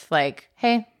with like,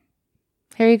 hey,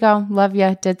 here you go. Love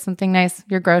you. Did something nice.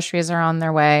 Your groceries are on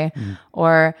their way.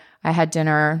 Or I had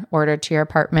dinner ordered to your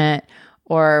apartment,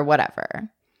 or whatever.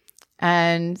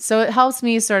 And so it helps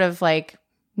me sort of like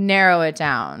narrow it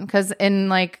down, because in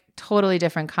like totally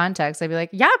different contexts, I'd be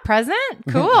like, yeah, present.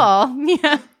 Cool.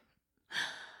 Yeah.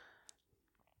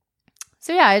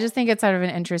 So yeah, I just think it's sort of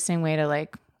an interesting way to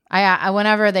like I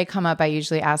whenever they come up, I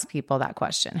usually ask people that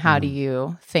question. How do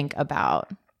you think about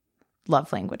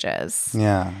love languages?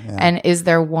 Yeah. And is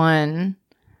there one,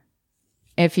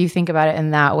 if you think about it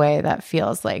in that way, that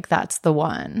feels like that's the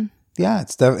one? Yeah,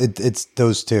 it's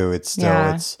those two. It's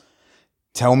still it's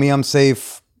tell me I'm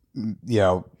safe,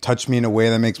 touch me in a way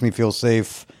that makes me feel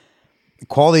safe.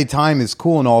 Quality time is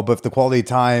cool and all, but if the quality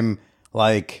time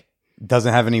like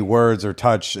doesn't have any words or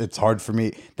touch, it's hard for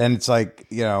me. Then it's like,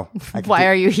 why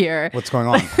are you here? What's going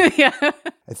on? Yeah.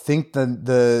 I think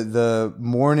the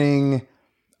morning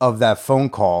of that phone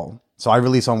call, so I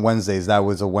release on Wednesdays, that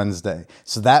was a Wednesday.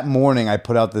 So that morning I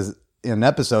put out an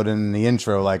episode, and in the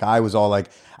intro, like I was all like,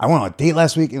 I went on a date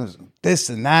last week, it was this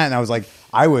and that, and I was like,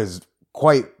 I was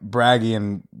quite braggy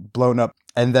and blown up.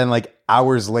 And then like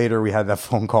hours later we had that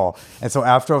phone call. And so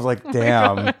after I was like,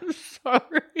 damn. Oh my God, I'm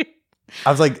sorry.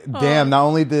 I was like, damn, not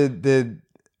only did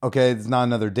okay, it's not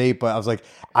another date, but I was like,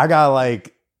 I gotta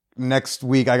like next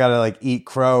week I gotta like eat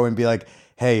crow and be like,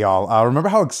 hey y'all, remember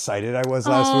how excited I was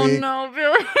last week? No,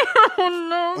 Billy.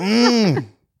 Oh no.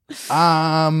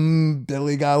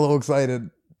 Billy got a little excited.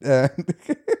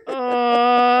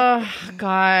 Oh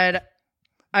God.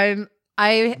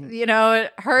 It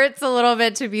hurts a little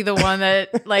bit to be the one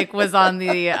that like was on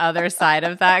the other side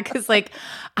of that, because like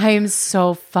I am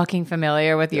so fucking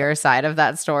familiar with your side of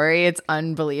that story. It's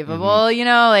unbelievable.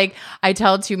 Like I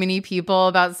tell too many people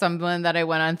about someone that I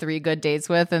went on 3 good dates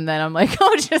with, and then I'm like,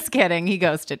 oh, just kidding, he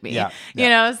ghosted me. So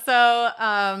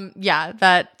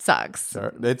that sucks.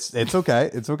 Sure. It's okay.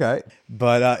 It's okay.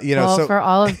 But well, for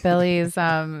all of Billy's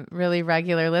really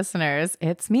regular listeners,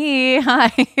 it's me.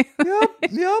 Hi.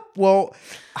 Yep. Well,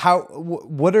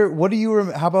 what do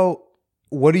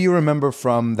you remember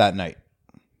from that night?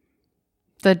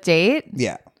 The date?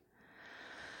 Yeah.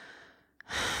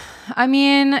 I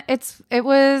mean, it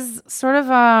was sort of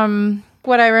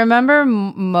what I remember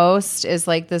most is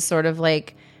like this sort of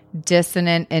like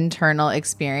dissonant internal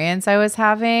experience I was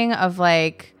having of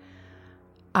like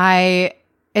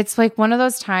it's like one of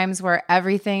those times where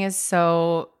everything is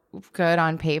so good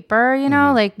on paper,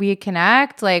 like we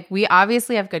connect, like we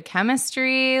obviously have good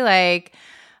chemistry, like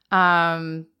we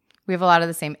have a lot of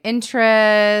the same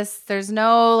interests. There's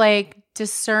no like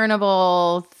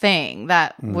discernible thing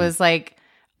that was like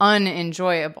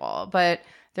unenjoyable, but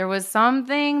there was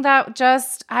something that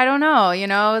just, I don't know, it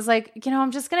was like,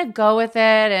 I'm just going to go with it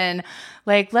and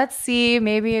like, let's see,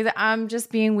 maybe I'm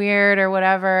just being weird or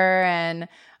whatever. And,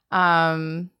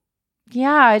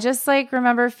 I just like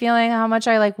remember feeling how much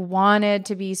I like wanted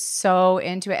to be so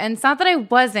into it. And it's not that I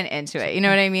wasn't into it. You know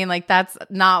what I mean? Like that's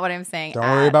not what I'm saying. Don't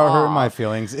worry about hurting my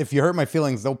feelings. If you hurt my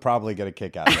feelings, they'll probably get a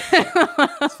kick out of it.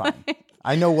 It's fine.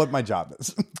 I know what my job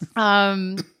is.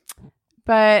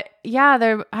 But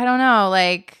yeah, I don't know.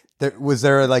 Like, was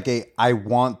there like I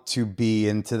want to be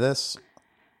into this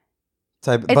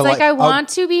type? It's like I want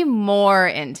to be more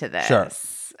into this. Sure.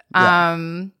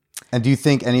 Yeah. And do you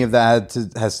think any of that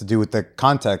has to do with the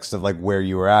context of like where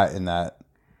you were at in that?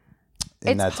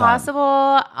 It's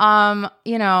possible.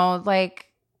 Like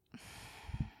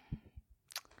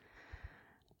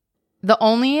the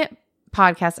only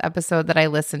podcast episode that I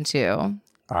listened to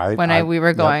when we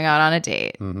were going out on a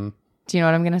date. Mm-hmm. Do you know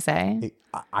what I'm going to say?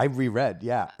 I reread,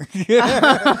 yeah.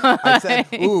 I said,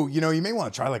 ooh, you may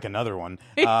want to try like another one.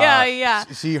 Yeah.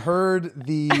 She heard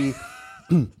the,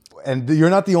 and you're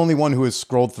not the only one who has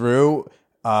scrolled through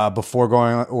before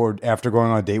going on, or after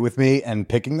going on a date with me and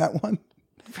picking that one.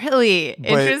 Really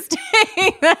interesting.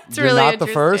 That's you're really not interesting.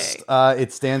 The first.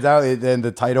 It stands out, and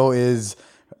the title is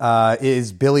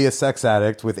Billy a Sex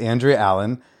Addict with Andrea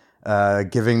Allen,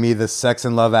 giving me the Sex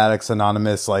and Love Addicts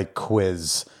Anonymous like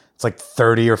quiz. It's like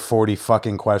 30 or 40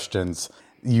 fucking questions.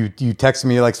 You texted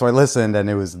me like, so I listened, and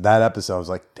it was that episode. I was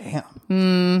like, damn.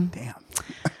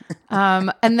 And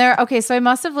so I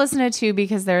must have listened to 2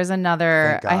 because there's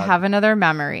another, I have another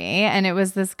memory, and it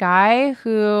was this guy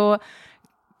who,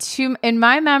 in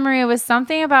my memory, it was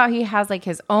something about he has like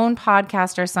his own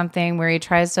podcast or something where he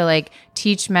tries to like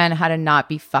teach men how to not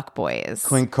be fuckboys.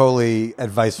 Clint Coley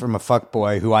advice from a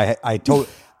fuckboy who I told,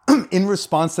 in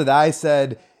response to that, I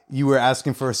said, you were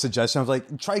asking for a suggestion. I was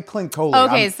like, try Clint Coley.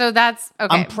 Okay, so that's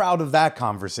okay. I'm proud of that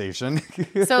conversation.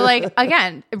 So like,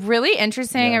 again, really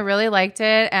interesting. Yeah. I really liked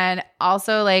it. And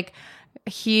also like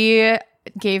he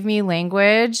gave me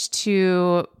language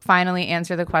to finally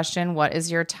answer the question, what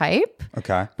is your type?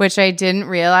 Okay. Which I didn't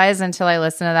realize until I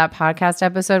listened to that podcast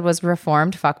episode was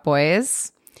reformed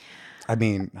fuckboys. I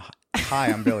mean, hi,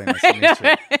 I'm Billy. Nice to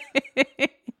meet you.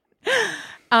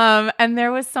 And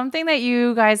there was something that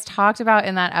you guys talked about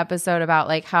in that episode about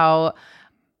like how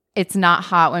it's not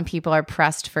hot when people are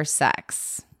pressed for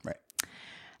sex. Right.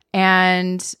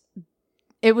 And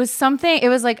it was something, it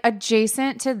was like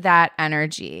adjacent to that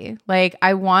energy. Like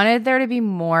I wanted there to be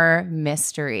more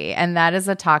mystery. And that is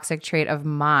a toxic trait of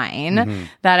mine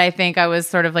that I think I was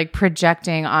sort of like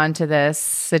projecting onto this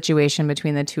situation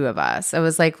between the two of us. I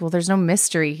was like, well, there's no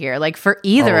mystery here. Like for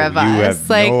either of us. You have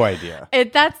like, no idea.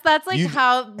 That's like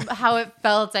how it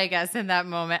felt, I guess, in that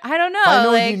moment. I don't know. If I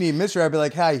know like, you need mystery, I'd be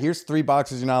like, hey, here's 3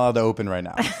 boxes you're not allowed to open right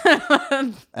now.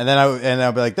 and then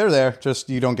I'll be like, they're there. Just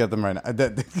you don't get them right now.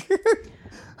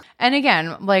 And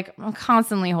again, like I'm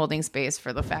constantly holding space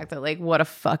for the fact that like what a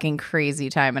fucking crazy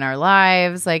time in our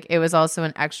lives. Like it was also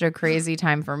an extra crazy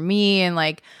time for me and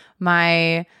like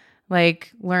my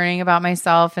like learning about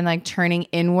myself and like turning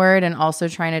inward and also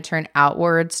trying to turn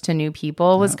outwards to new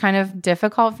people was kind of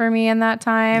difficult for me in that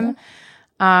time.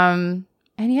 And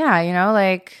yeah, you know,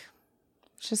 like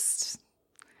just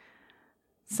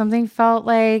something felt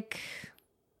like,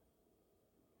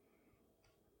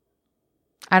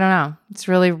 I don't know. It's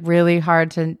really, really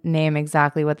hard to name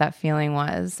exactly what that feeling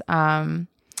was.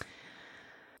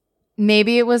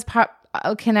 Maybe it was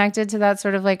connected to that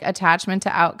sort of like attachment to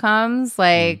outcomes,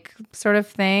 like sort of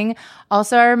thing.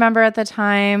 Also, I remember at the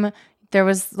time there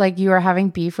was like you were having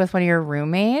beef with one of your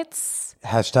roommates.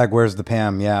 Hashtag where's the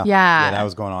Pam? Yeah. Yeah. That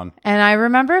was going on. And I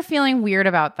remember feeling weird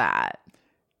about that.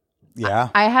 Yeah.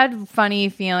 I had funny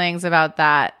feelings about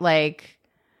that, like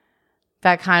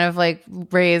that kind of like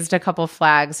raised a couple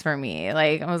flags for me.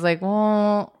 Like I was like,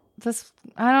 well, this,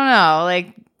 I don't know.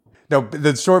 Like, no,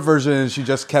 the short version is she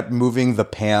just kept moving the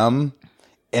Pam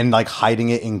and like hiding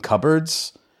it in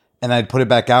cupboards. And I'd put it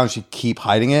back out and she'd keep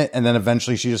hiding it. And then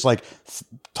eventually she just like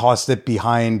tossed it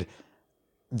behind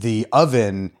the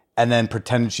oven and then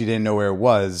pretended she didn't know where it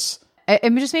was.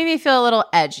 It just made me feel a little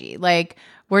edgy. Like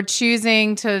we're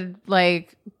choosing to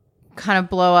like kind of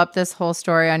blow up this whole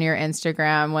story on your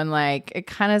Instagram when like it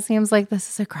kind of seems like this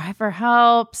is a cry for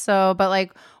help. So, but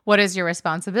like, what is your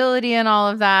responsibility in all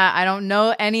of that? I don't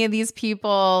know any of these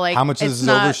people. Like, how much is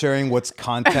oversharing? What's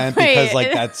content? Because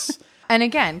like that's. And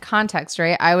again, context,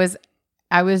 right? I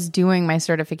was doing my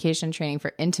certification training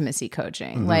for intimacy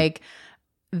coaching. Like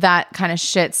that kind of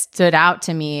shit stood out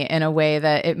to me in a way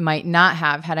that it might not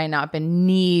have had I not been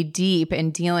knee deep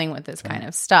in dealing with this kind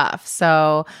of stuff.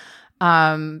 So,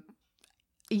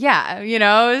 yeah, you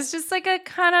know, it was just like a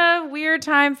kind of weird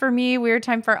time for me, weird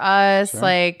time for us. Sure.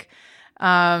 Like,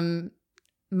 my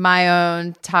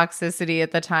own toxicity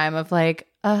at the time of like,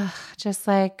 just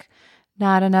like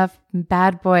not enough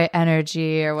bad boy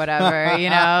energy or whatever, you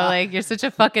know, like you're such a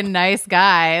fucking nice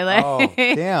guy. Like, oh,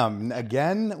 damn.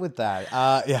 Again with that.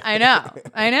 Yeah. I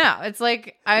know. It's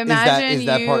like, I imagine is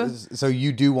that part, so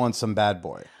you do want some bad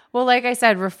boy. Well, like I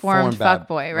said, reformed fuck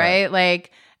boy, right?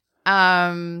 Like,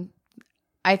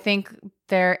 I think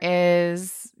there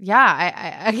is, yeah,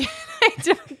 I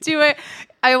do it.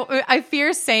 I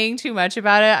fear saying too much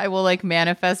about it. I will like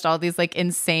manifest all these like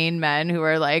insane men who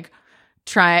are like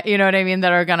you know what I mean?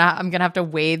 That are I'm gonna have to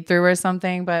wade through or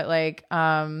something. But like,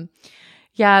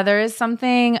 yeah, there is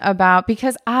something about,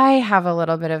 because I have a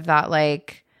little bit of that,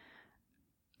 like,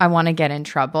 I want to get in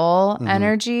trouble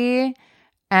energy.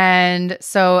 And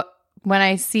so when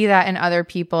I see that in other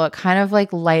people, it kind of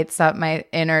like lights up my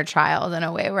inner child in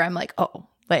a way where I'm like, oh,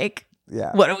 like,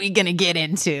 yeah, what are we going to get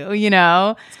into, you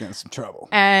know? It's getting some trouble.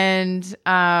 And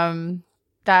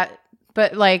but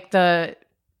like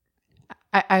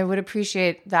I would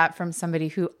appreciate that from somebody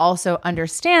who also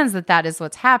understands that that is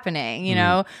what's happening, you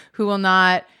know, who will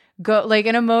not go like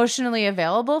an emotionally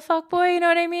available fuckboy, you know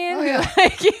what I mean? Oh, yeah.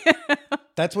 Like, you know?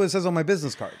 That's what it says on my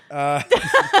business card.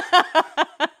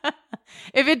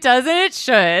 If it doesn't, it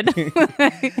should.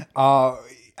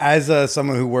 As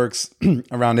someone who works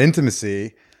around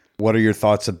intimacy, what are your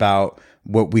thoughts about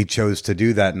what we chose to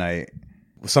do that night?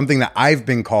 Something that I've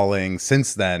been calling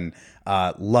since then,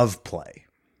 love play.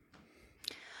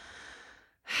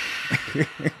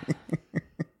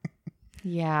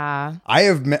 Yeah. I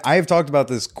have talked about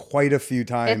this quite a few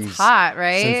times. It's hot,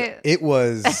 right? It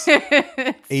was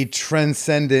a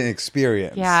transcendent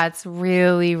experience. Yeah, it's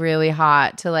really, really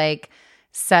hot to like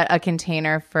set a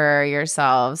container for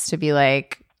yourselves to be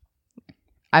like,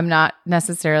 I'm not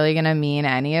necessarily going to mean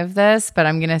any of this, but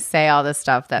I'm going to say all this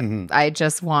stuff that I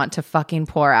just want to fucking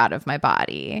pour out of my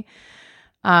body.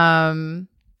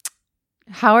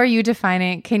 How are you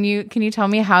defining? Can you tell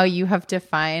me how you have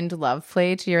defined love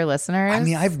play to your listeners? I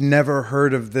mean, I've never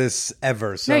heard of this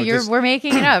ever. So no, we're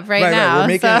making it up right now. Right, we're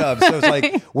making it up. So it's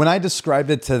like when I described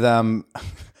it to them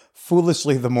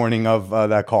foolishly the morning of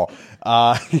that call,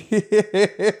 I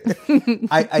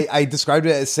described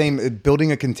it as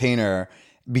building a container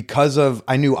because of,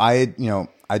 I knew I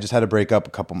just had a breakup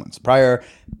a couple months prior.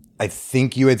 I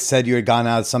think you had said you had gone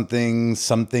out something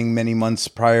many months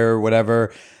prior,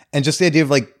 whatever. And just the idea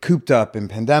of like cooped up in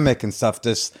pandemic and stuff,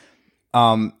 just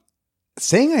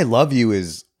saying I love you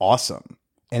is awesome.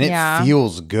 And it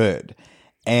feels good.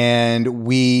 And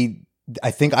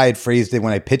I think I had phrased it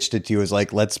when I pitched it to you as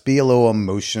like, let's be a little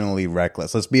emotionally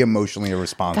reckless. Let's be emotionally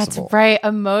irresponsible. That's right.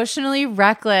 Emotionally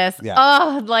reckless. Yeah.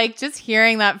 Oh, like just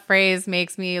hearing that phrase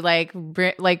makes me like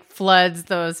floods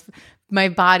my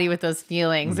body with those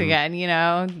feelings again, you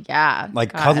know? Yeah.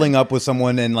 Like cuddling up with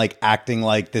someone and like acting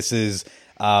like this is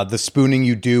the spooning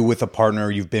you do with a partner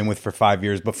you've been with for 5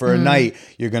 years, but for a night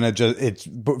we're gonna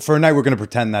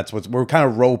pretend we're kind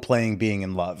of role playing being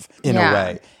in love in a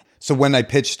way. So when I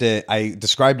pitched it, I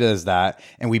described it as that,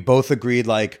 and we both agreed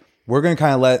like we're gonna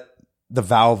kind of let the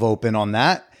valve open on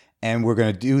that, and we're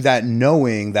gonna do that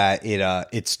knowing that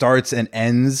it starts and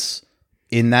ends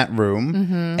in that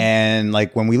room, and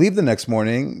like when we leave the next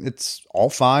morning, it's all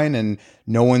fine and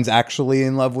no one's actually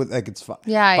in love with, like, it's fine.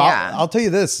 Yeah. I'll tell you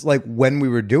this, like when we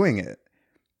were doing it,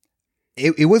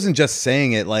 it wasn't just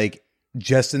saying it, like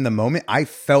just in the moment, I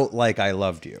felt like I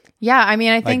loved you. Yeah, I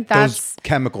mean, I think those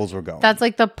chemicals were going. That's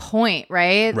like the point,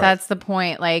 right? That's the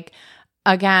point. Like,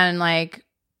 again, like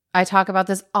I talk about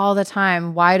this all the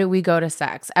time. Why do we go to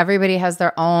sex? Everybody has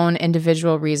their own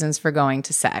individual reasons for going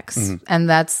to sex. And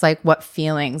that's like what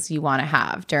feelings you want to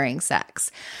have during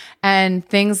sex. And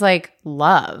things like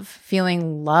love,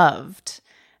 feeling loved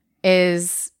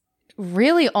is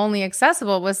really only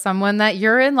accessible with someone that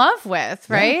you're in love with,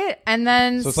 right? Yeah. And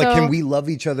then so it's like, can we love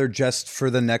each other just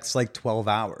for the next like 12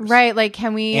 hours? Right. Like,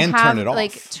 can we turn it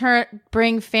off?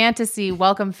 Bring fantasy,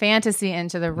 welcome fantasy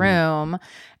into the room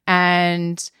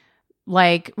and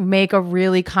like make a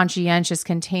really conscientious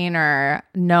container,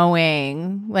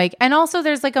 knowing like, and also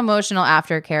there's like emotional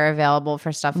aftercare available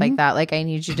for stuff like that. Like, I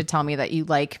need you to tell me that you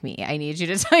like me. I need you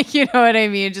to tell, you know what I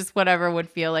mean? Just whatever would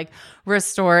feel like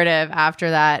restorative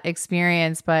after that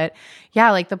experience. But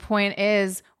yeah, like the point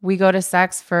is we go to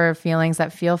sex for feelings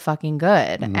that feel fucking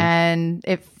good. And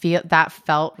that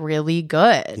felt really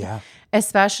good. Yeah.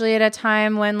 Especially at a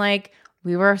time when like,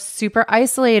 we were super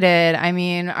isolated. I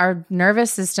mean, our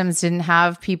nervous systems didn't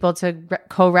have people to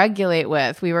co-regulate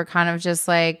with. We were kind of just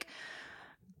like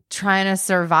trying to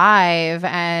survive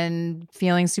and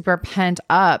feeling super pent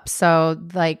up. So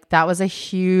like that was a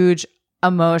huge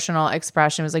emotional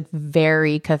expression. It was like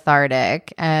very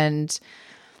cathartic. And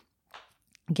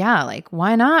yeah, like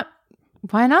why not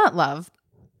love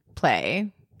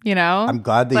play, you know? I'm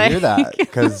glad to hear that,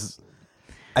 because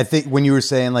I think when you were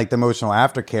saying like the emotional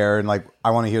aftercare and like,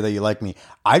 I want to hear that you like me,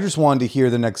 I just wanted to hear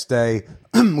the next day,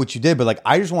 which you did, but like,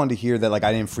 I just wanted to hear that like,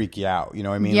 I didn't freak you out. You know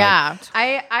what I mean? Yeah,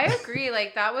 like, I agree.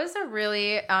 Like that was a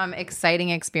really exciting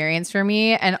experience for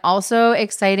me, and also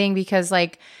exciting because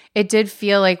like, it did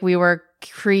feel like we were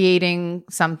creating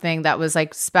something that was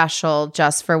like special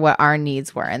just for what our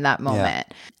needs were in that moment.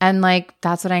 Yeah. And like,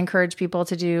 that's what I encourage people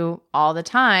to do all the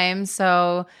time.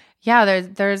 So yeah,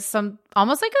 there's some I'm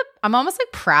almost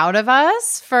like proud of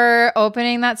us for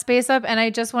opening that space up. And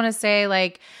I just want to say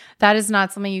like, that is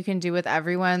not something you can do with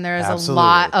everyone. There's a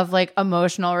lot of like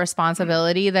emotional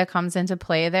responsibility that comes into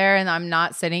play there. And I'm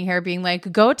not sitting here being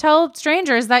like, go tell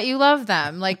strangers that you love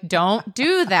them. Like, don't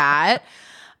do that.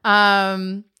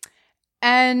 And,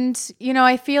 you know,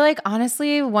 I feel like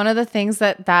honestly, one of the things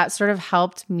that sort of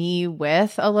helped me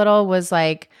with a little was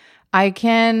like,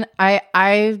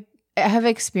 I have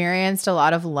experienced a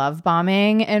lot of love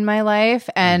bombing in my life,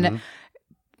 and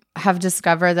have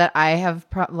discovered that I have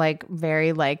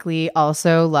very likely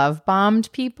also love bombed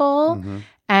people,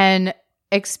 and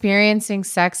experiencing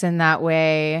sex in that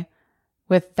way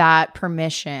with that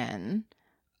permission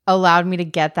allowed me to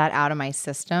get that out of my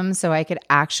system so I could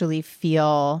actually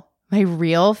feel my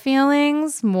real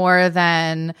feelings more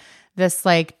than this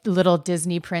like little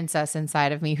Disney princess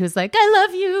inside of me who's like, I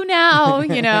love you now,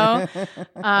 you know?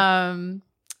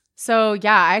 So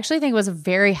yeah, I actually think it was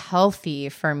very healthy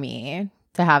for me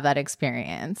to have that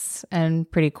experience, and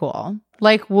pretty cool.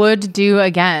 Like would do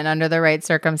again under the right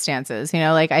circumstances, you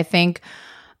know? Like I think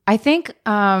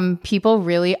people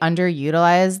really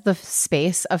underutilize the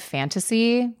space of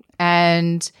fantasy,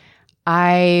 and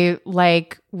it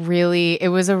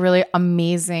was a really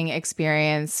amazing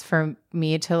experience for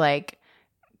me to like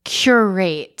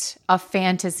curate a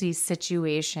fantasy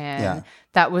situation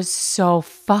that was so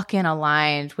fucking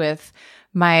aligned with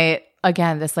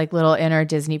this like little inner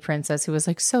Disney princess who was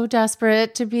like so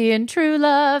desperate to be in true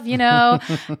love, you know,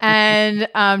 and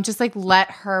just like let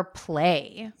her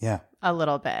play a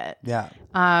little bit. Yeah.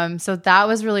 So that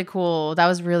was really cool. That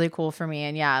was really cool for me.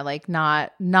 And yeah, like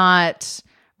not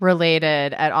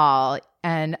related at all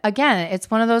And again,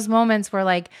 it's one of those moments where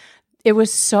like it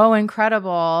was so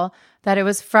incredible that it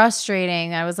was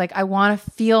frustrating. I was like, I want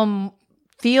to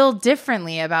feel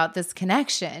differently about this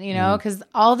connection, you know, because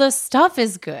all the stuff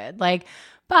is good. Like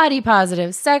body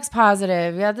positive, sex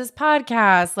positive. We have this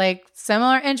podcast, like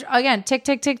similar again, tick,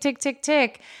 tick, tick, tick, tick,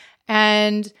 tick.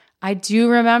 And I do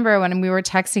remember when we were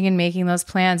texting and making those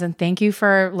plans, and thank you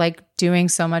for like doing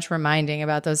so much reminding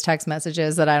about those text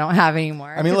messages that I don't have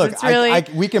anymore. I mean, look,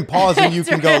 we can pause and you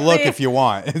can go look if you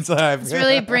want. It's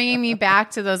really bringing me back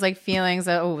to those like feelings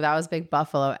of, oh, that was a big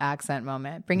Buffalo accent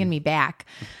moment, bringing me back.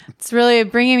 It's really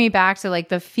bringing me back to like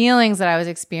the feelings that I was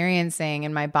experiencing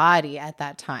in my body at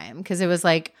that time. Because it was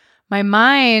like, my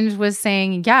mind was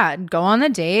saying, yeah, go on the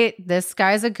date. This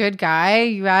guy's a good guy.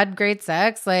 You had great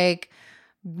sex. Like,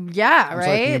 yeah, right?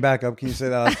 Sorry, can you back up? Can you say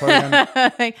that last part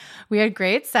again? We had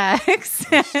great sex.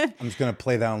 I'm just going to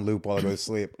play that on loop while I go to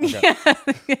sleep. Okay.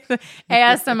 Yeah.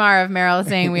 ASMR of Meryl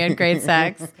saying we had great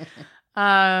sex.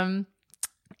 But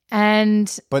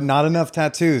not enough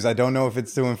tattoos. I don't know if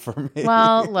it's doing for me.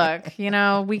 Well, look, you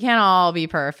know, we can't all be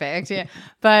perfect. Yeah.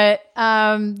 But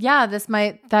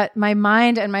my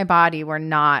mind and my body were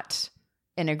not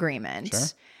in agreement. Sure.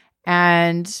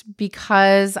 And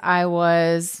because I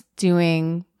was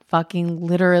doing fucking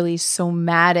literally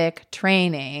somatic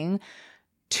training,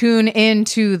 tune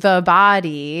into the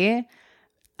body,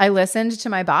 I listened to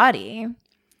my body.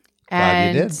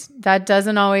 Glad you did. That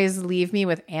doesn't always leave me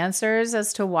with answers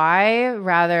as to why.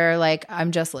 Rather, like,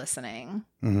 I'm just listening.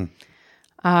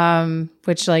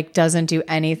 Which like doesn't do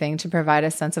anything to provide a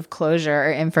sense of closure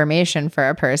or information for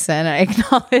a person. I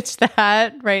acknowledge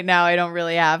that right now. I don't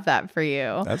really have that for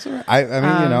you. That's all right. I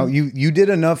mean, you know, you did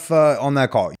enough on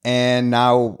that call, and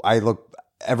now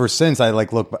ever since I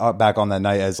like look back on that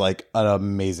night as like an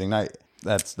amazing night.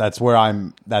 That's where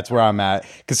I'm at.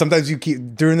 Because sometimes you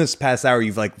keep during this past hour,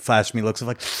 you've like flashed me looks of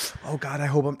like, oh God, I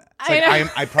hope I'm. It's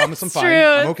like, I promise I'm fine. True.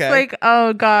 I'm okay. It's like,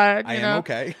 oh God, I am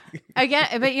okay.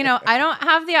 Again, but you know, I don't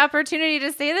have the opportunity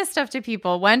to say this stuff to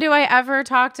people. When do I ever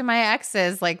talk to my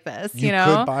exes like this? You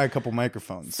know, could buy a couple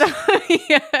microphones.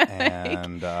 Yeah,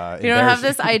 and you don't have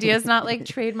this idea. It's not like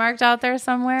trademarked out there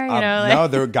somewhere. You know, like, no,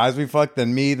 there were guys we fucked,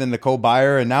 then me, then Nicole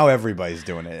Byer, and now everybody's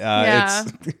doing it. Yeah.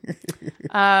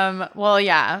 Well,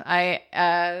 yeah,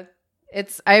 I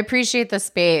appreciate the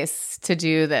space to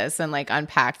do this and like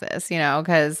unpack this, you know,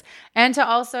 and to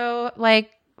also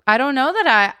like, I don't know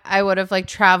that I would have like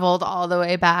traveled all the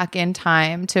way back in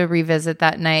time to revisit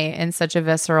that night in such a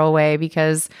visceral way,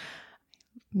 because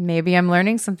maybe I'm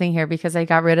learning something here because I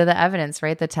got rid of the evidence,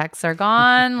 right? The texts are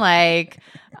gone. Like,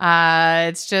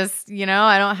 it's just, you know,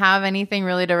 I don't have anything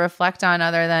really to reflect on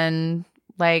other than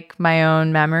like my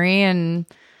own memory. And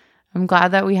I'm glad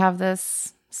that we have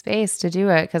this space to do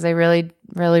it, because I really,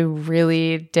 really,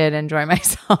 really did enjoy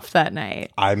myself that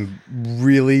night. I'm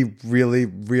really, really,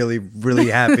 really, really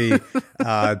happy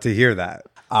to hear that.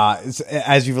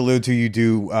 As you've alluded to, you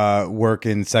do work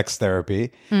in sex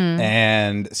therapy.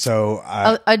 And so...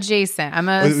 adjacent. I'm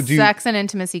a sex and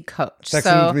intimacy coach. Sex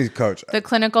and intimacy coach. The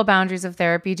clinical boundaries of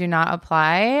therapy do not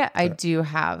apply. I do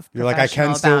have You're like, I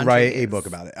can still write a book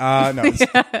about it. No,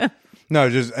 no,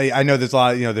 just I know there's a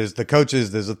lot. You know, there's the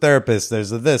coaches, there's a therapist,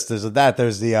 there's a this, there's a that,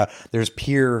 there's the there's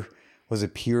peer. Was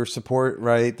it peer support?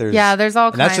 Right? There's all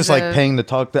and kinds. That's just like paying to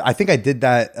talk. I think I did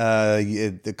that.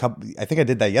 I think I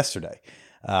did that yesterday.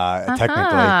 Technically,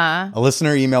 a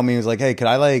listener emailed me and was like, "Hey, could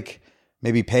I like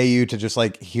maybe pay you to just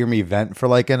like hear me vent for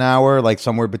like an hour, like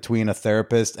somewhere between a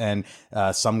therapist and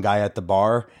some guy at the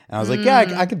bar?" And I was like, "Yeah,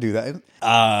 I could do that."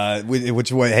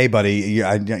 Which way? Hey, buddy,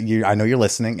 I know you're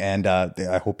listening, and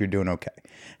I hope you're doing okay.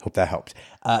 Hope that helped.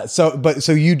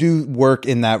 So you do work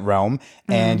in that realm,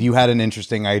 and you had an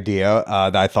interesting idea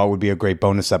that I thought would be a great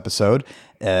bonus episode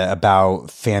about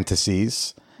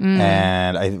fantasies.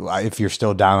 And if you're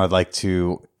still down, I'd like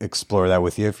to explore that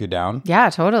with you if you're down. Yeah,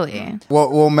 totally.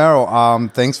 Well,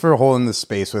 Meryl, thanks for holding this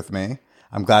space with me.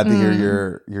 I'm glad to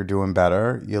hear you're doing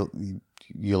better. You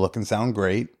look and sound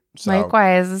great. So.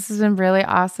 Likewise, this has been really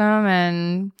awesome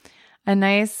and a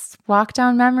nice walk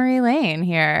down memory lane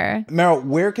here. Meryl,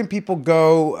 where can people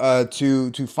go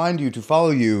to find you, to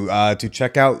follow you, to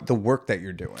check out the work that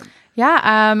you're doing? Yeah,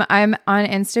 I'm on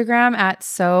Instagram at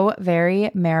So Very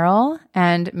Meryl,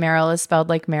 and Meryl is spelled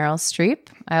like Meryl Streep.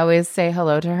 I always say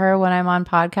hello to her when I'm on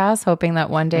podcasts, hoping that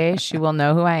one day she will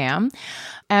know who I am.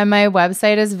 And my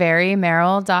website is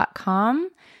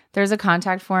verymeryl.com. There's a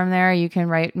contact form there. You can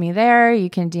write me there. You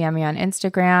can DM me on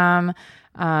Instagram.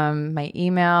 My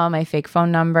email, my fake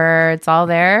phone number, it's all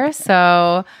there.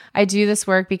 So I do this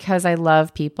work because I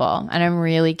love people and I'm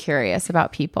really curious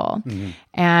about people.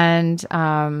 And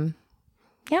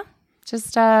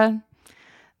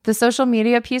The social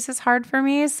media piece is hard for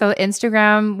me. So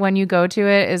Instagram, when you go to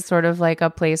it, is sort of like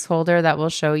a placeholder that will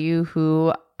show you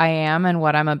who I am and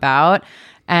what I'm about.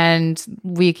 And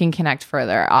we can connect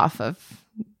further off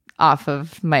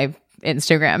of my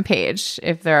Instagram page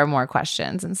if there are more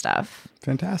questions and stuff.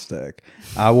 Fantastic.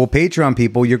 Well, Patreon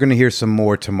people, you're going to hear some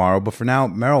more tomorrow. But for now,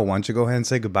 Meryl, why don't you go ahead and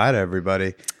say goodbye to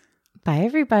everybody? Bye,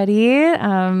 everybody.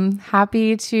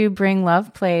 Happy to bring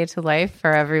Love Play to life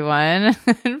for everyone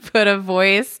and put a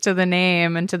voice to the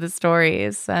name and to the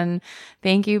stories. And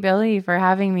thank you, Billy, for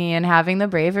having me and having the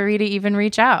bravery to even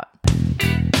reach out.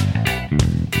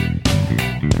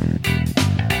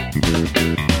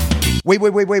 Wait.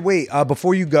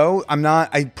 Before you go,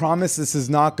 I promise this is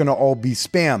not going to all be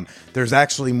spam. There's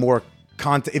actually more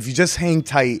content. If you just hang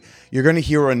tight, you're going to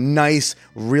hear a nice,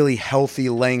 really healthy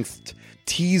lengthed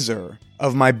teaser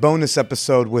of my bonus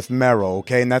episode with Meryl,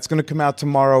 okay? And that's going to come out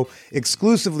tomorrow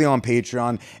exclusively on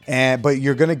Patreon. But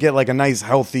you're going to get like a nice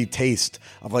healthy taste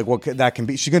of like what that can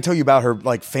be. She's going to tell you about her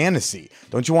like fantasy.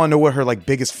 Don't you want to know what her like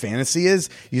biggest fantasy is?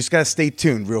 You just got to stay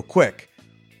tuned real quick.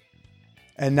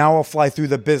 And now I'll fly through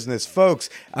the business. Folks,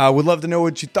 would love to know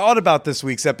what you thought about this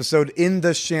week's episode in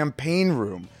the Champagne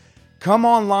Room. Come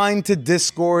online to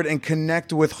Discord and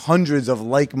connect with hundreds of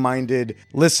like-minded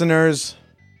listeners.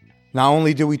 Not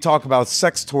only do we talk about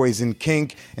sex toys and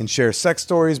kink and share sex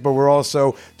stories, but we're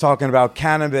also talking about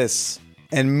cannabis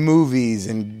and movies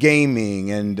and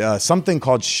gaming and something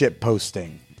called shit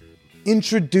posting.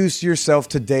 Introduce yourself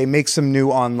today. Make some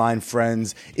new online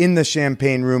friends in the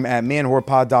Champagne Room at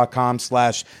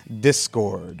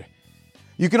manwhorepod.com/Discord.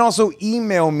 You can also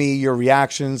email me your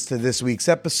reactions to this week's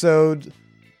episode.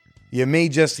 You may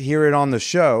just hear it on the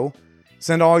show.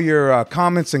 Send all your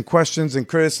comments and questions and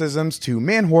criticisms to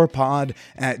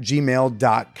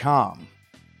manwhorepod@gmail.com.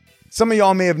 Some of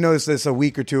y'all may have noticed this a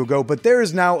week or two ago, but there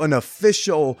is now an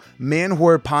official Man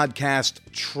Whore Podcast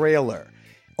trailer.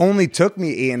 Only took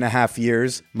me 8.5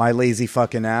 years, my lazy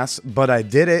fucking ass, but I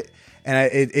did it. And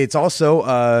it's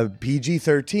also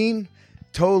PG-13,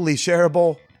 totally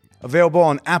shareable, available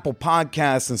on Apple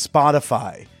Podcasts and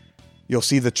Spotify. You'll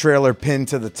see the trailer pinned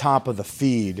to the top of the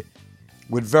feed.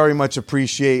 Would very much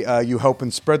appreciate you helping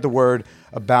spread the word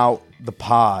about the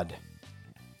pod.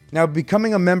 Now,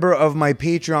 becoming a member of my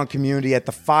Patreon community at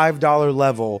the $5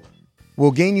 level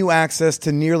will gain you access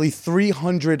to nearly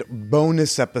 300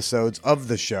 bonus episodes of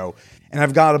the show. And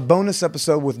I've got a bonus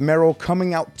episode with Meryl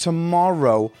coming out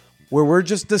tomorrow where we're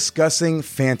just discussing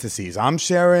fantasies. I'm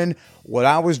sharing what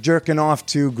I was jerking off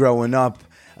to growing up,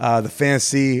 the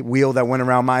fantasy wheel that went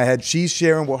around my head. She's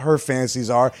sharing what her fantasies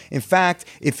are. In fact,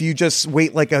 if you just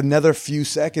wait like another few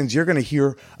seconds, you're going to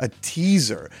hear a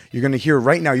teaser. You're going to hear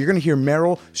right now, you're going to hear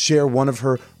Meryl share one of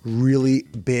her really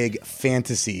big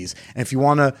fantasies. And if you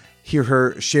want to hear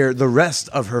her share the rest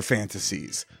of her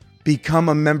fantasies, become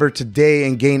a member today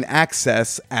and gain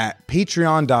access at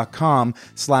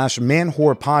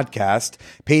patreon.com/manwhorepodcast.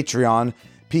 Patreon,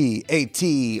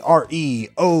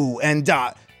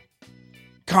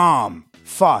 patreon.com.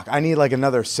 Fuck, I need like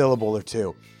another syllable or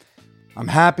two. I'm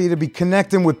happy to be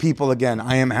connecting with people again.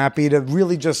 I am happy to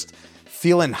really just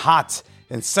feeling hot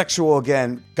and sexual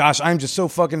again. Gosh, I'm just so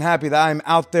fucking happy that I'm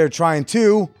out there trying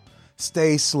to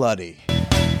stay slutty.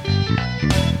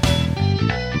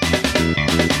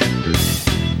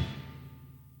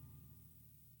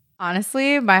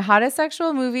 Honestly, my hottest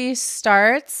sexual movie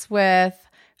starts with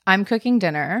I'm cooking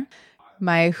dinner.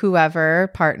 My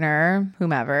partner,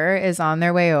 whomever, is on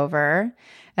their way over,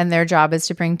 and their job is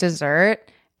to bring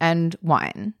dessert and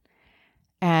wine.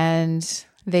 And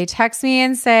they text me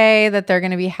and say that they're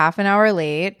going to be half an hour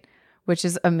late, which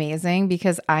is amazing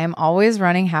because I am always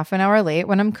running half an hour late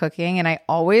when I'm cooking, and I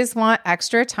always want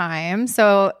extra time.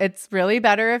 So it's really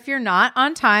better if you're not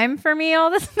on time for me all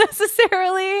this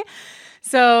necessarily.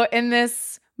 So in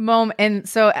this moment, and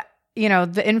so, you know,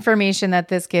 the information that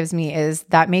this gives me is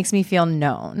that makes me feel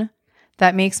known.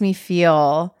 That makes me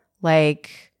feel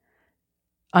like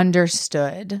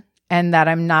understood and that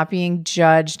I'm not being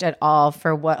judged at all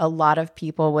for what a lot of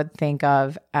people would think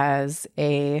of as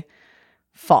a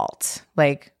fault,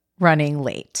 like running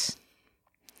late.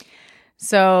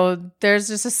 So there's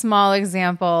just a small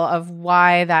example of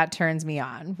why that turns me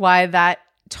on, why that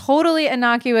totally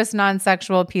innocuous,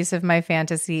 non-sexual piece of my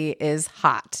fantasy is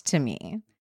hot to me.